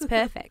it's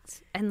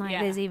perfect. And like,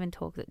 Yeah. there's even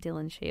talk that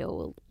Dylan Shield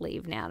will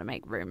leave now to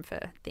make room for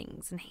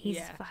things, and he's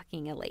Yeah.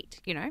 fucking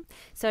elite,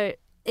 So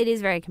it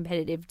is very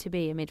competitive to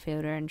be a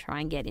midfielder and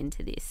try and get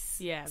into this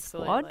Yeah,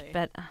 squad. absolutely.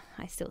 But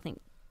I still think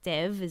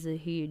Dev is a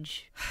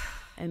huge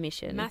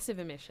omission. Massive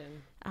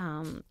omission.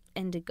 And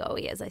De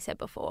Goey, as I said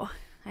before,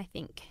 I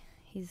think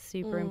he's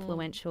super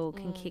influential,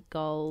 can kick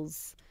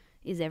goals,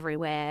 is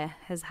everywhere,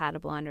 has had a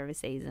blinder of a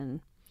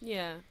season.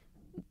 Yeah.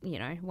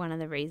 One of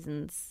the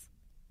reasons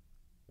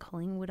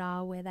Collingwood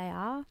are where they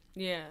are.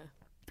 Yeah.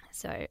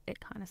 So it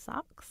kind of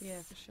sucks.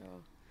 Yeah, for sure.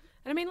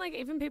 And I mean, like,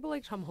 even people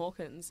like Tom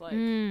Hawkins, like,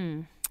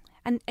 And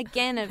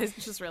again, I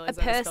just realised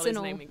a that I spelled his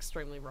personal- name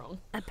extremely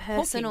wrong. a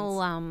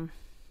personal,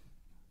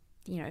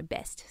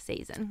 best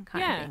season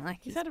kind of thing.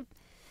 Like, he's had a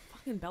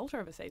fucking belter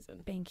of a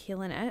season. been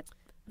killing it.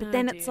 But Oh,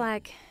 then it's dear.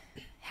 like,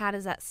 how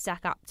does that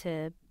stack up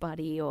to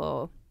Buddy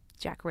or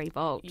Jack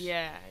Revolt?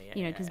 Yeah.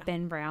 Because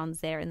Ben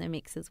Brown's there in the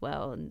mix as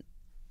well, and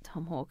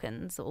Tom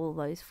Hawkins, all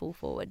those full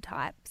forward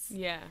types.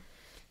 Yeah.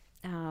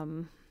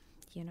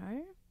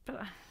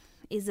 But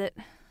is it?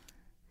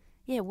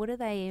 Yeah, what are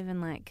they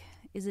even like?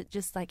 Is it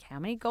just like how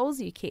many goals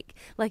you kick?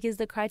 Like, is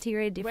the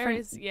criteria different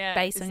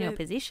based is on your there-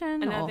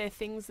 position? And or are there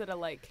things that are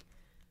like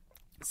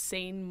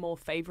seen more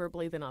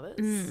favourably than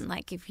others?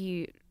 like if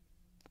you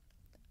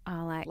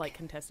are Like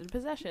contested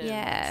possessions.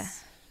 Yeah.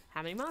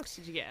 How many marks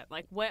did you get?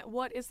 Like,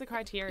 what is the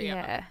criteria?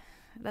 yeah,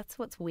 that's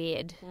what's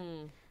weird.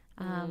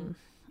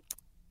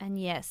 And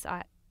yes,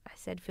 I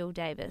said Phil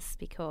Davis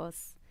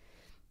because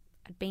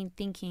I'd been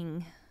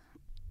thinking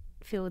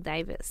Phil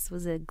Davis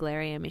was a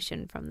glaring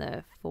omission from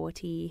the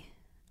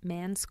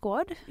 40-man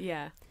squad.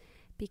 Yeah.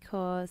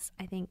 Because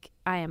I think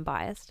I am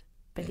biased,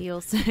 but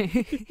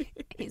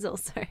he's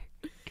also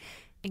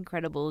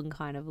incredible and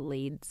kind of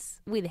leads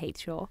with Heath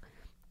Shaw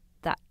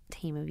that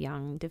team of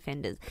young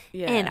defenders.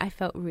 Yeah. And I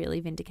felt really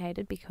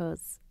vindicated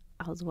because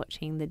I was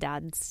watching the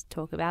dads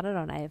talk about it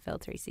on AFL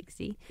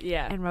 360.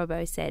 Yeah. And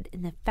Robbo said,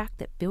 and the fact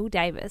that Bill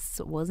Davis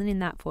wasn't in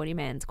that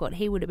 40-man squad,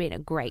 he would have been a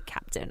great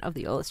captain of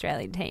the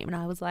All-Australian team. And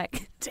I was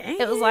like,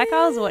 damn. It was like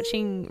I was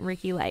watching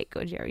Ricky Lake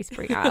or Jerry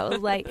Springer. I was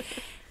like,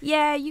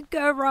 yeah, you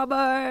go,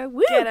 Robbo.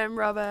 Woo! Get him,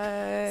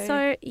 Robbo.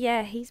 So,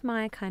 yeah, he's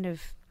my kind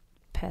of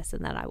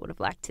person that I would have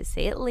liked to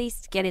see at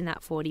least get in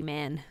that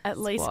 40-man At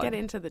least squad. get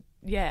into the,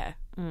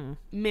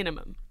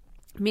 minimum.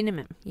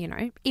 Minimum, you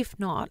know. If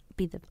not,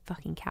 be the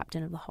fucking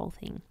captain of the whole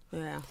thing.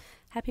 Yeah.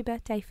 Happy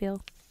birthday,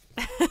 Phil.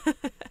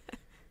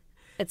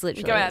 It's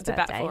literally Go his out to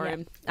bat birthday, for yeah.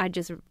 him. I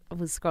just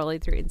was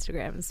scrolling through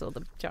Instagram and saw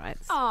the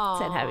Giants.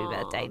 Said happy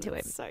birthday to him.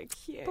 That's so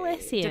cute.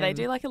 Bless him. Do they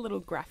do like a little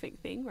graphic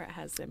thing where it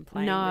has them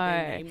playing with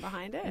their name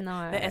behind it?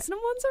 No. The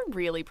Essendon ones are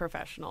really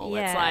professional.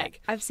 Yeah, It's like,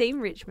 I've seen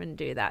Richmond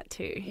do that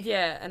too.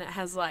 yeah, and it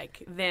has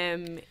like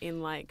them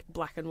in like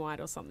black and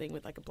white or something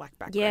with like a black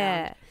background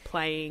Yeah.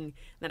 playing.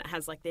 Then it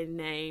has like their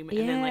name and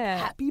then like Yeah.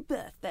 happy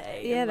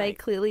birthday. Yeah, and, they like,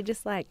 clearly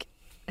just like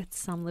it's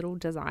some little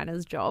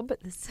designer's job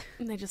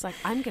and they're just like,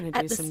 I'm going to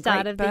at do the some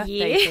start great of the birthday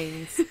year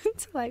things.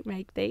 to like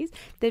make these.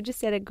 They've just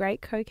said a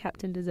great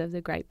co-captain deserves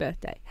a great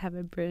birthday. Have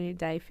a brilliant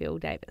day, Phil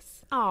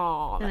Davis.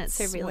 Oh, And that's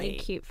it's a really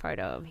sweet. cute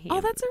photo of him. Oh,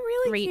 that's a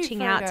really reaching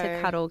cute out photo.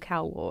 to cuddle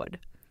Cal Ward.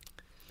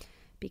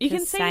 You can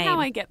Because see same. how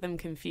I get them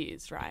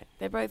confused, right?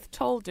 They're both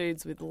tall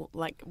dudes with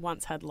like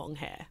once had long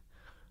hair.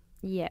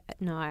 Yeah,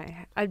 no,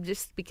 I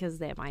just because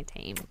they're my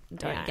team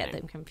don't Yeah, I get know.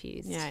 them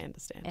confused. Yeah, I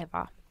understand.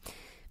 Ever.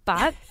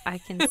 But I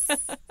can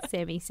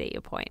semi-see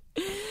your point.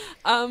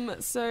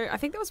 So I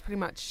think that was pretty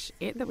much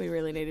it that we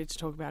really needed to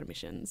talk about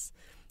emissions.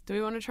 Do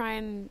we want to try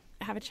and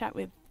have a chat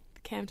with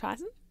Cam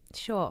Tyson?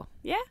 Sure.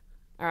 Yeah?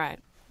 All right.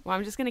 Well,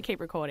 I'm just going to keep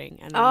recording.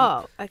 And then,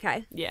 Oh,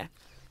 okay. yeah.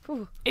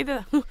 Ooh.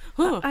 Either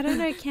I don't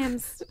know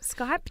Cam's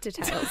Skype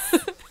details.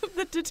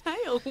 the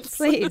details.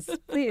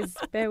 Please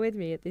bear with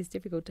me at this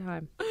difficult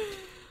time.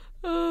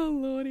 Oh,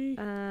 Lordy.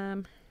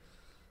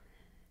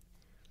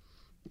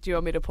 Do you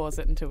want me to pause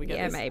it until we get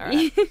Yeah, this? maybe. All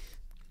right.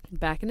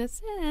 Back in a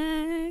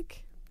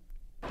sec.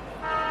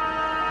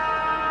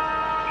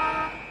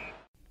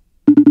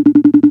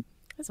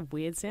 That's a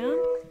weird sound.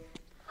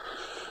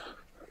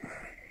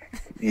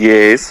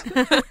 Yes.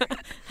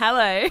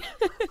 Hello.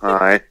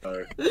 Hi.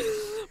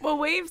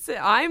 Well,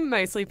 I'm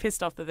mostly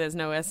pissed off that there's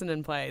no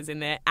Essendon players in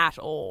there at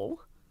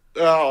all.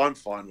 Oh, I'm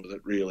fine with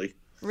it, really.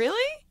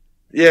 Really?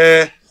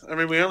 Yeah. I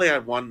mean, we only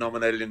had one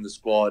nominated in the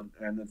squad,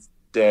 and it's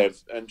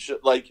Dev. And,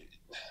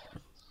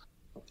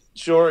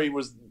 sure,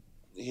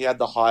 he had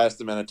the highest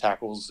amount of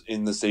tackles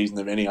in the season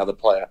of any other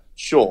player.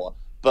 Sure.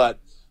 But,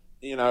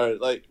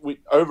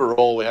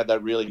 overall, we had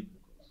that really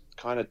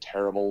kind of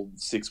terrible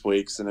 6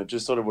 weeks, and it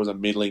just sort of was a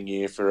middling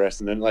year for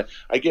Essendon.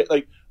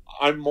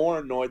 I'm more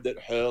annoyed that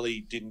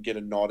Hurley didn't get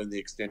a nod in the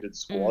extended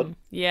squad.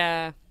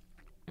 Yeah.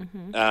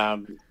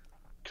 Mm-hmm.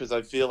 Because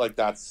I feel like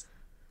that's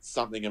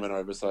something of an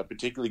oversight,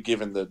 particularly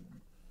given the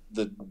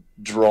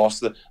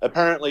dross.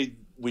 Apparently,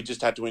 we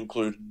just had to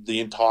include the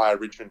entire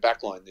Richmond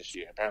backline this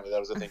year. Apparently, that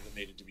was a thing that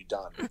needed to be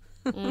done.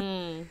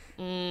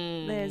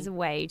 There's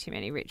way too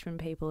many Richmond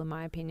people, in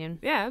my opinion.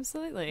 Yeah,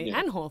 absolutely. Yeah.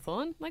 And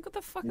Hawthorn. Like, what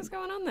the fuck is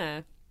going on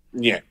there?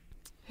 Yeah.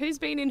 Who's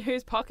been in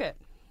whose pocket?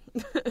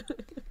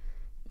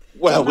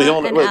 Well, we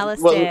all and know.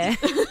 Alistair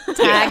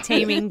tag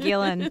teaming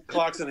Gillen.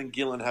 Clarkson and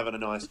Gillen having a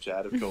nice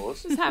chat, of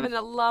course. Just having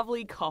a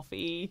lovely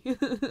coffee.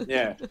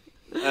 Yeah.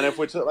 And if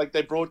we're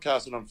they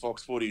broadcast it on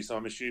Fox Footy, so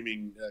I'm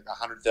assuming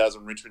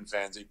 100,000 Richmond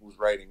fans equals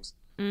ratings.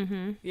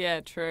 Mm-hmm.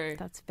 Yeah, true.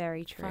 That's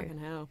very true. Fucking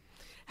hell.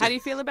 How do you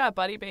feel about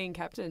Buddy being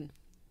captain?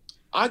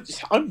 I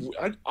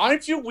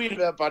feel weird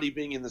about Buddy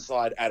being in the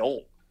side at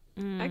all.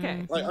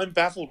 Okay. I'm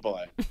baffled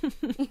by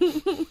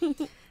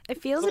it.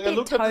 It feels Like, a I bit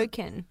looked up the-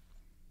 token.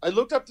 I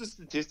looked up the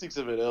statistics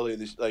of it earlier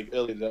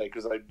today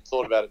because I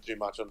thought about it too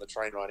much on the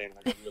train ride in, and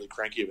I got really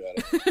cranky about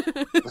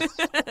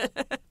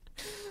it.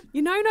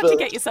 You know not to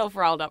get yourself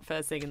riled up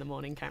first thing in the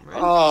morning, Cameron.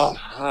 Oh,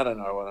 I don't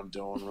know what I'm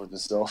doing with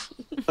myself.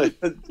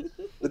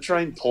 The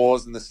train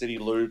paused in the city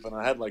loop, and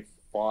I had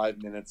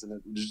 5 minutes, and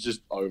it was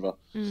just over.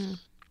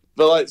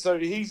 But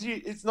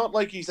it's not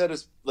like he's had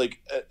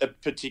a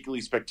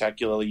particularly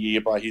spectacular year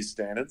by his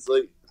standards.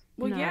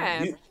 Well, No.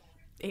 yeah.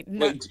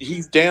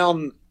 He's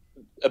down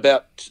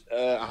about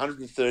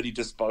 130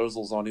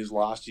 disposals on his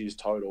last year's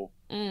total,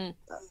 and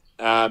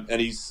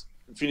he's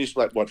finished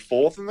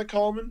fourth in the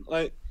Coleman.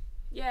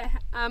 Yeah.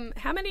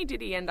 How many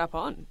did he end up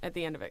on at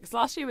the end of it? Because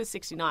last year was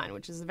 69,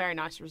 which is a very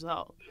nice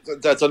result.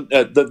 That's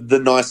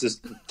the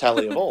nicest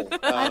tally of all.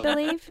 I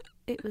believe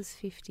it was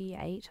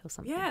 58 or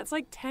something. Yeah, it's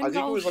like 10 I think it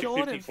goals was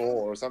short 54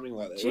 or something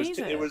like that. Jesus.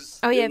 It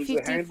was Oh, yeah, it was a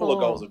handful of 54.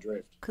 goals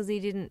adrift. Because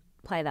he didn't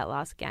play that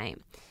last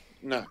game.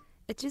 No.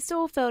 It just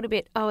all felt a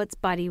bit, it's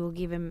Buddy, we'll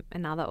give him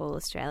another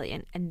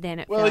All-Australian. And then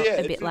it Well, felt yeah, a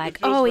it bit feels- like, it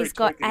feels very he's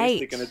got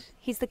tokenistic 8. and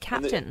He's the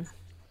captain,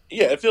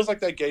 Yeah, it feels like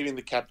they gave him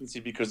the captaincy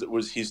because it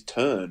was his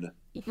turn.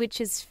 which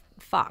is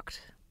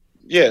fucked.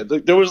 Yeah,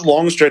 there was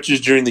long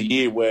stretches during the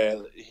year where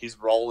his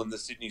role in the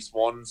Sydney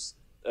Swans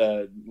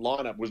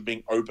lineup was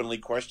being openly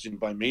questioned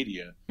by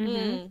media.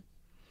 Mm-hmm.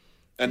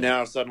 And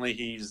now suddenly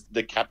he's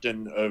the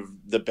captain of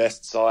the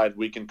best side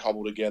we can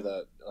cobble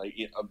together,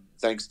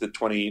 thanks to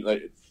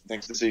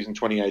season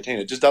 2018.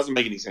 It just doesn't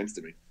make any sense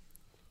to me.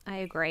 I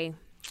agree.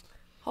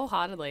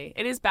 Wholeheartedly.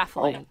 It is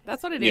baffling. Oh,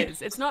 That's what it yeah.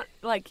 is. It's not,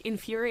 like,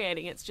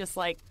 infuriating. It's just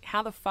like,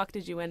 how the fuck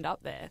did you end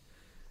up there?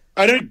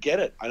 I don't get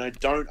it, and I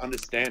don't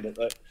understand it.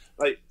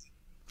 Like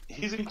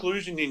his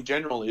inclusion in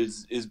general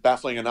is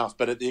baffling enough,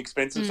 but at the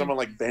expense of someone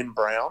like Ben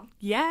Brown.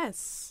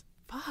 Yes.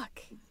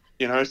 Fuck.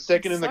 You know,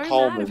 second in the So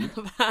Coleman. mad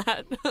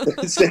about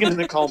that. Second in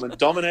the Coleman,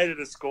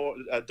 dominated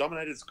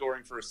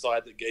scoring for a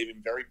side that gave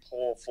him very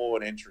poor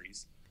forward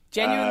entries.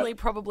 Genuinely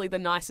probably the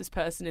nicest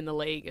person in the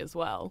league as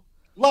well.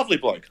 Lovely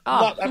bloke.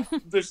 Oh.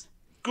 There's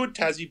good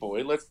Tassie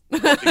boy. Let's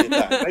not forget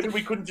that. Maybe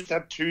we couldn't just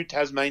have 2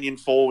 Tasmanian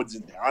forwards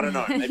in there. I don't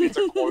know. Maybe it's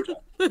a quota.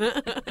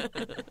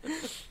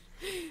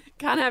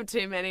 Can't have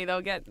too many.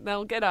 They'll get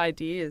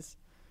ideas.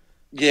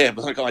 Yeah,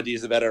 but like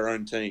ideas about our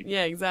own team.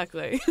 Yeah,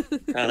 exactly.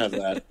 Can't have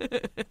that.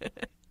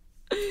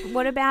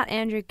 What about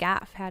Andrew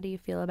Gaff? How do you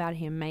feel about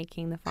him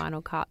making the final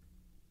cut?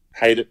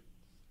 Hate it.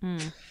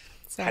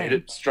 So, Hate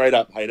it. Straight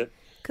up hate it.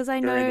 Because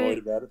I Very know, annoyed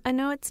about it.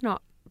 it's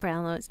not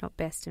Brownlow. It's not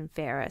best and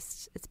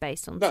fairest. It's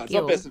based on No, skill. it's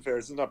not best and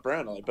fairest. It's not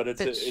Brownlow, but it's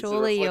But it's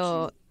surely a reflection.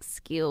 your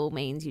skill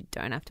means you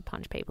don't have to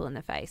punch people in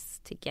the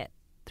face to get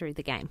through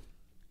the game.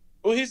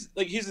 Well, here's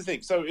the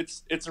thing. So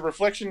it's a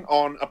reflection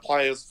on a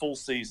player's full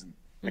season.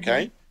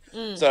 Okay.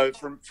 So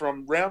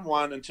from round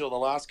 1 until the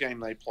last game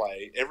they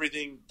play,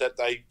 everything that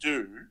they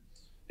do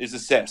is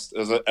assessed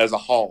as a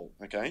whole.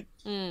 Okay.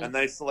 And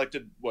they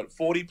selected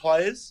 40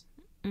 players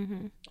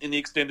in the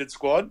extended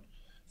squad.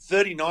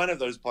 39 of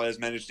those players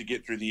managed to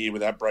get through the year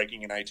without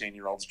breaking an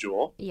 18-year-old's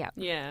jaw. Yeah.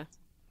 Yeah.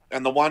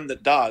 And the one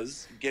that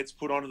does gets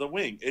put onto the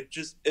wing.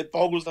 It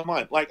boggles the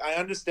mind. Like, I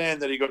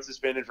understand that he got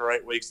suspended for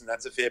 8 weeks and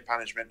that's a fair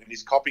punishment and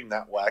he's copping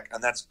that whack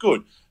and that's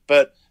good.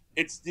 But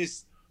it's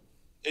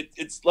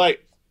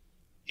like,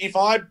 if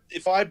I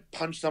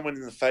punch someone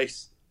in the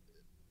face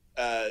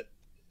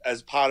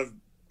as part of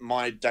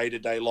my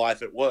day-to-day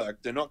life at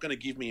work, they're not going to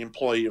give me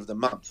Employee of the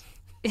Month.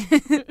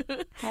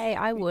 Hey,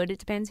 I would. It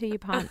depends who you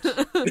punch.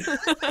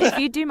 If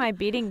you do my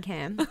bidding,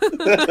 Cam,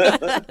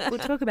 we'll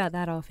talk about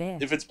that off air.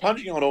 If it's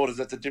punching on orders,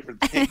 that's a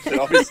different thing. But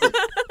obviously,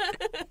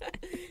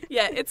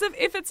 Yeah,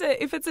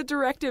 if it's a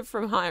directive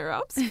from higher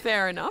ups,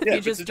 fair enough. yeah, You're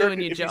if it's just a doing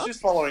directive- your if job. he's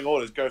just following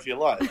orders, go for your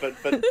life.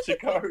 But to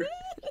go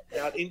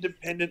out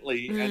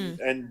independently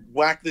and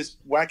whack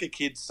a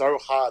kid so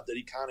hard that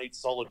he can't eat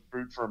solid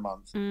food for a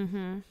month,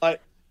 like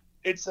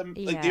it's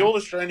like the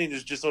All-Australian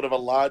is just sort of a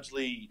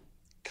largely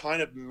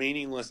kind of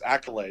meaningless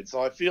accolade.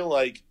 So I feel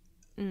like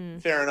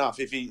fair enough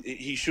if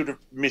he should have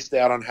missed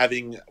out on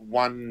having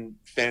one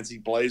fancy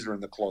blazer in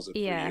the closet for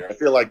a year. I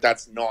feel like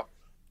that's not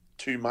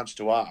too much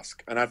to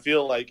ask, and I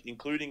feel like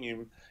including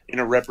him in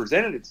a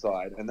representative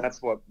side, and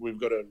that's what we've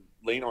got to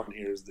lean on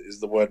here is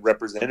the word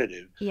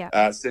representative.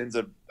 Sends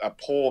a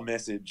poor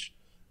message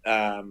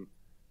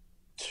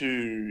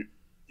to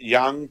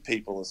young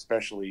people,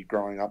 especially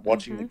growing up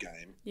watching the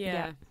game.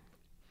 Yeah.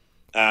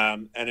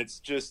 And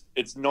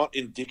it's not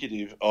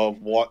indicative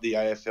of what the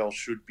AFL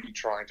should be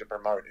trying to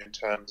promote in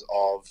terms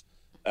of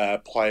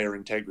player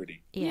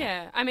integrity.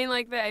 Yeah. I mean,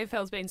 like, the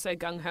AFL's been so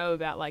gung-ho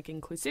about, like,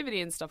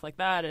 inclusivity and stuff like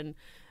that and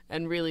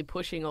really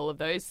pushing all of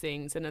those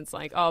things. And it's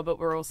like, but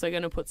we're also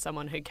going to put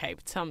someone who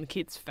caped some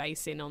kid's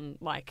face in on,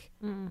 like,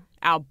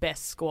 our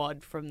best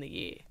squad from the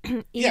year.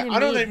 Yeah,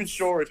 I'm not even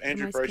sure if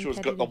Andrew Brayshaw's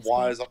got the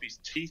wires up his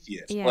teeth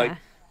yet. Yeah. Like,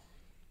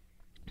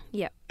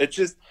 it's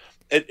just,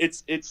 it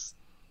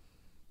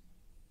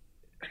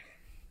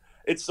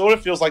sort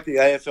of feels like the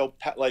AFL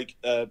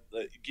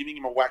giving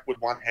him a whack with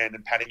one hand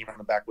and patting him on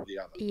the back with the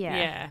other.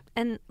 Yeah.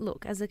 And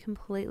look, as a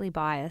completely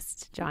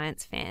biased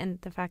Giants fan,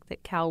 the fact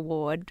that Cal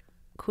Ward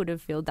could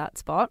have filled that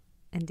spot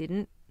and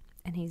didn't,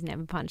 and he's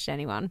never punched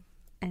anyone,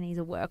 and he's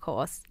a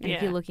workhorse. And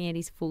if you're looking at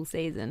his full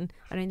season,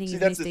 I don't think he's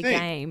missed a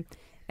game,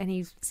 and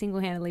he's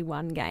single-handedly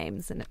won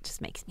games, and it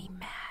just makes me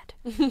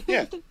mad.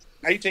 Yeah.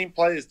 18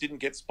 players didn't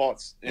get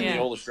spots in the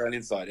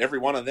All-Australian side. Every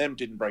one of them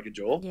didn't break a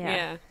jaw.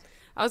 Yeah.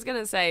 I was going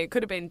to say, it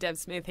could have been Dev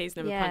Smith. He's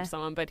never punched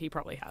someone, but he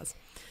probably has.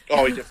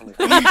 Oh, he definitely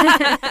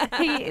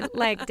He,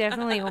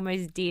 definitely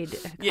almost did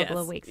a couple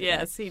of weeks ago.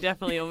 Yes, he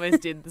definitely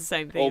almost did the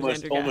same thing as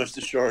Andrew Gaff. Almost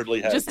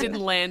assuredly has. Just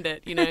didn't land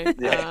it, you know.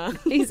 Yeah.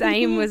 His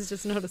aim was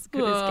just not as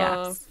good as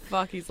Gaff's.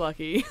 Fuck, he's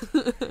lucky.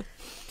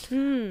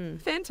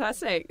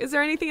 Fantastic. Is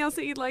there anything else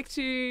that you'd like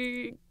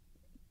to...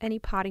 Any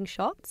parting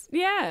shots?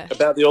 Yeah.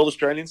 About the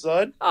All-Australian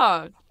side?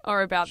 Oh,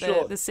 or about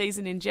Sure. the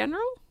season in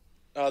general?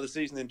 The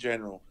season in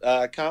general.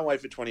 Can't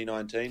wait for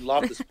 2019.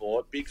 Love the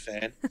sport. Big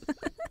fan.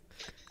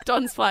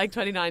 Don's Flag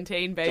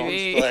 2019,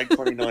 baby. Don's Flag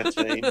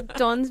 2019.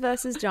 Dons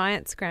versus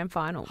Giants grand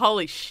final.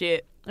 Holy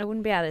shit. I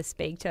wouldn't be able to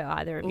speak to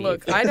either of you.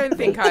 Look, I don't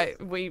think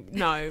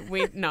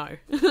no.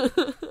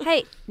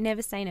 Hey,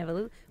 never say never.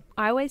 Look,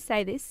 I always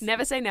say this.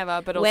 Never say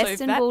never, but also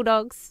Western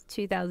Bulldogs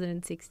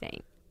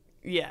 2016.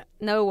 Yeah.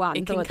 No one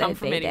It can thought come they'd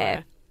from be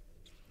anywhere.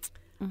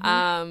 there.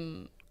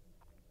 Mm-hmm.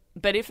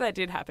 But if that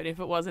did happen, if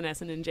it was an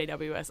Essendon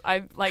GWS,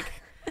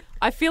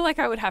 I feel like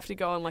I would have to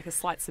go on like a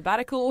slight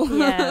sabbatical.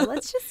 Yeah,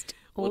 let's just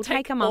all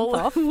take a month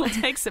off. We'll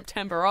take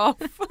September off.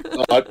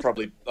 I'd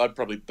probably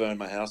burn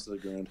my house to the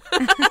ground.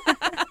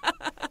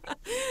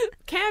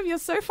 Cam, you're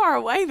so far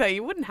away though.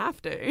 You wouldn't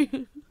have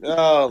to.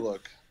 Oh,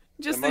 look.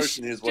 Just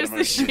emotion is what just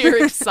emotion the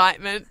sheer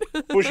excitement.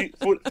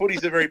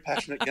 Footy's a very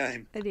passionate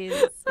game. It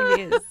is.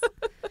 It is.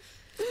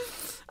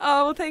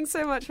 Oh, well, thanks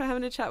so much for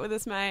having a chat with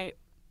us, mate.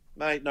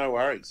 Mate, no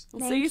worries.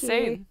 We'll see you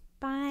soon.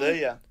 Bye.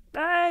 See ya.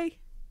 Bye.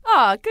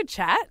 Oh, good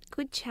chat.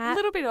 Good A chat.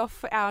 little bit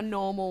off our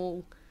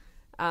normal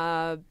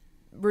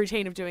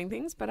routine of doing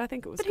things, but I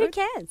think it was But good.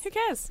 who cares? Who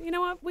cares? You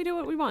know what? We do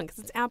what we want because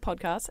it's our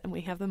podcast and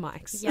we have the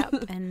mics.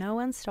 Yep. And no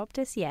one stopped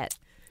us yet.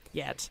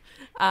 Yet.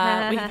 We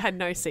have had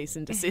no cease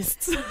and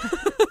desists.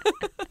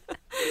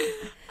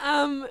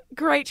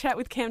 Great chat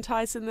with Cam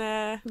Tyson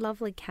there.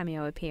 Lovely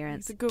cameo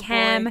appearance. He's a good boy.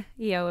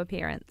 Cameo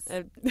appearance.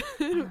 Oh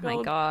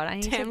my God. I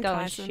need to go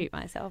Tyson. and shoot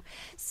myself.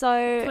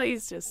 So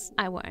Please just.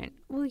 I won't.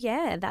 Well,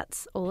 yeah,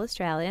 that's all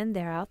Australian.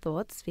 They're our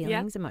thoughts,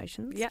 feelings,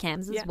 emotions. Yep.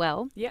 Cam's as Yep.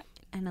 well. Yep.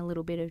 And a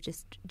little bit of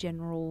just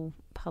general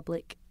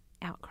public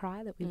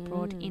outcry that we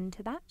brought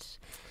into that.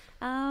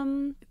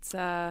 It's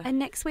And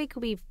next week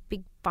will be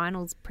big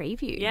finals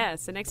preview. yeah.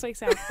 So next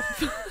week's our.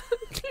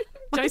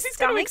 My Josie's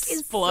going to stomach is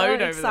explode so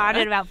over excited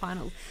there. about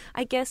finals.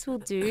 I guess we'll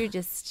do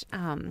just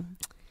a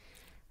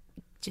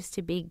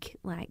big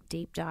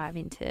deep dive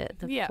into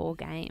the 4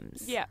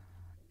 games. Yeah.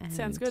 And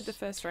Sounds good. The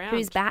first round.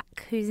 who's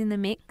back? Who's in the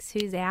mix?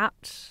 Who's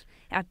out?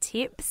 Our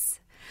tips.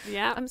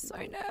 Yeah. I'm so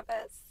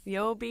nervous.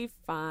 You'll be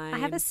fine. I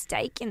have a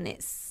stake in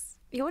this.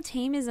 Your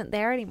team isn't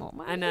there anymore.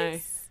 I know.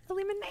 It's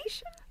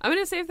elimination. I'm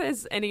going to see if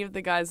there's any of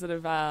the guys that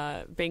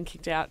have been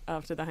kicked out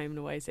after the home and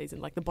away season,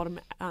 like the bottom,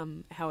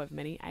 however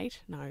many,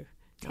 8? No.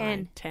 10.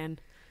 9, 10.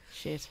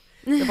 Shit.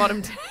 The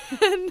bottom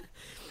 10.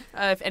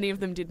 If any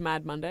of them did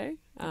Mad Monday.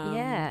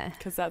 Yeah.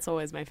 Because that's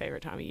always my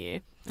favourite time of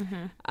year.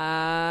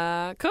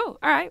 Mm-hmm. Cool.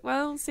 All right.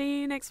 Well,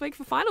 see you next week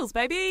for finals,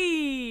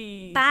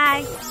 baby.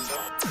 Bye.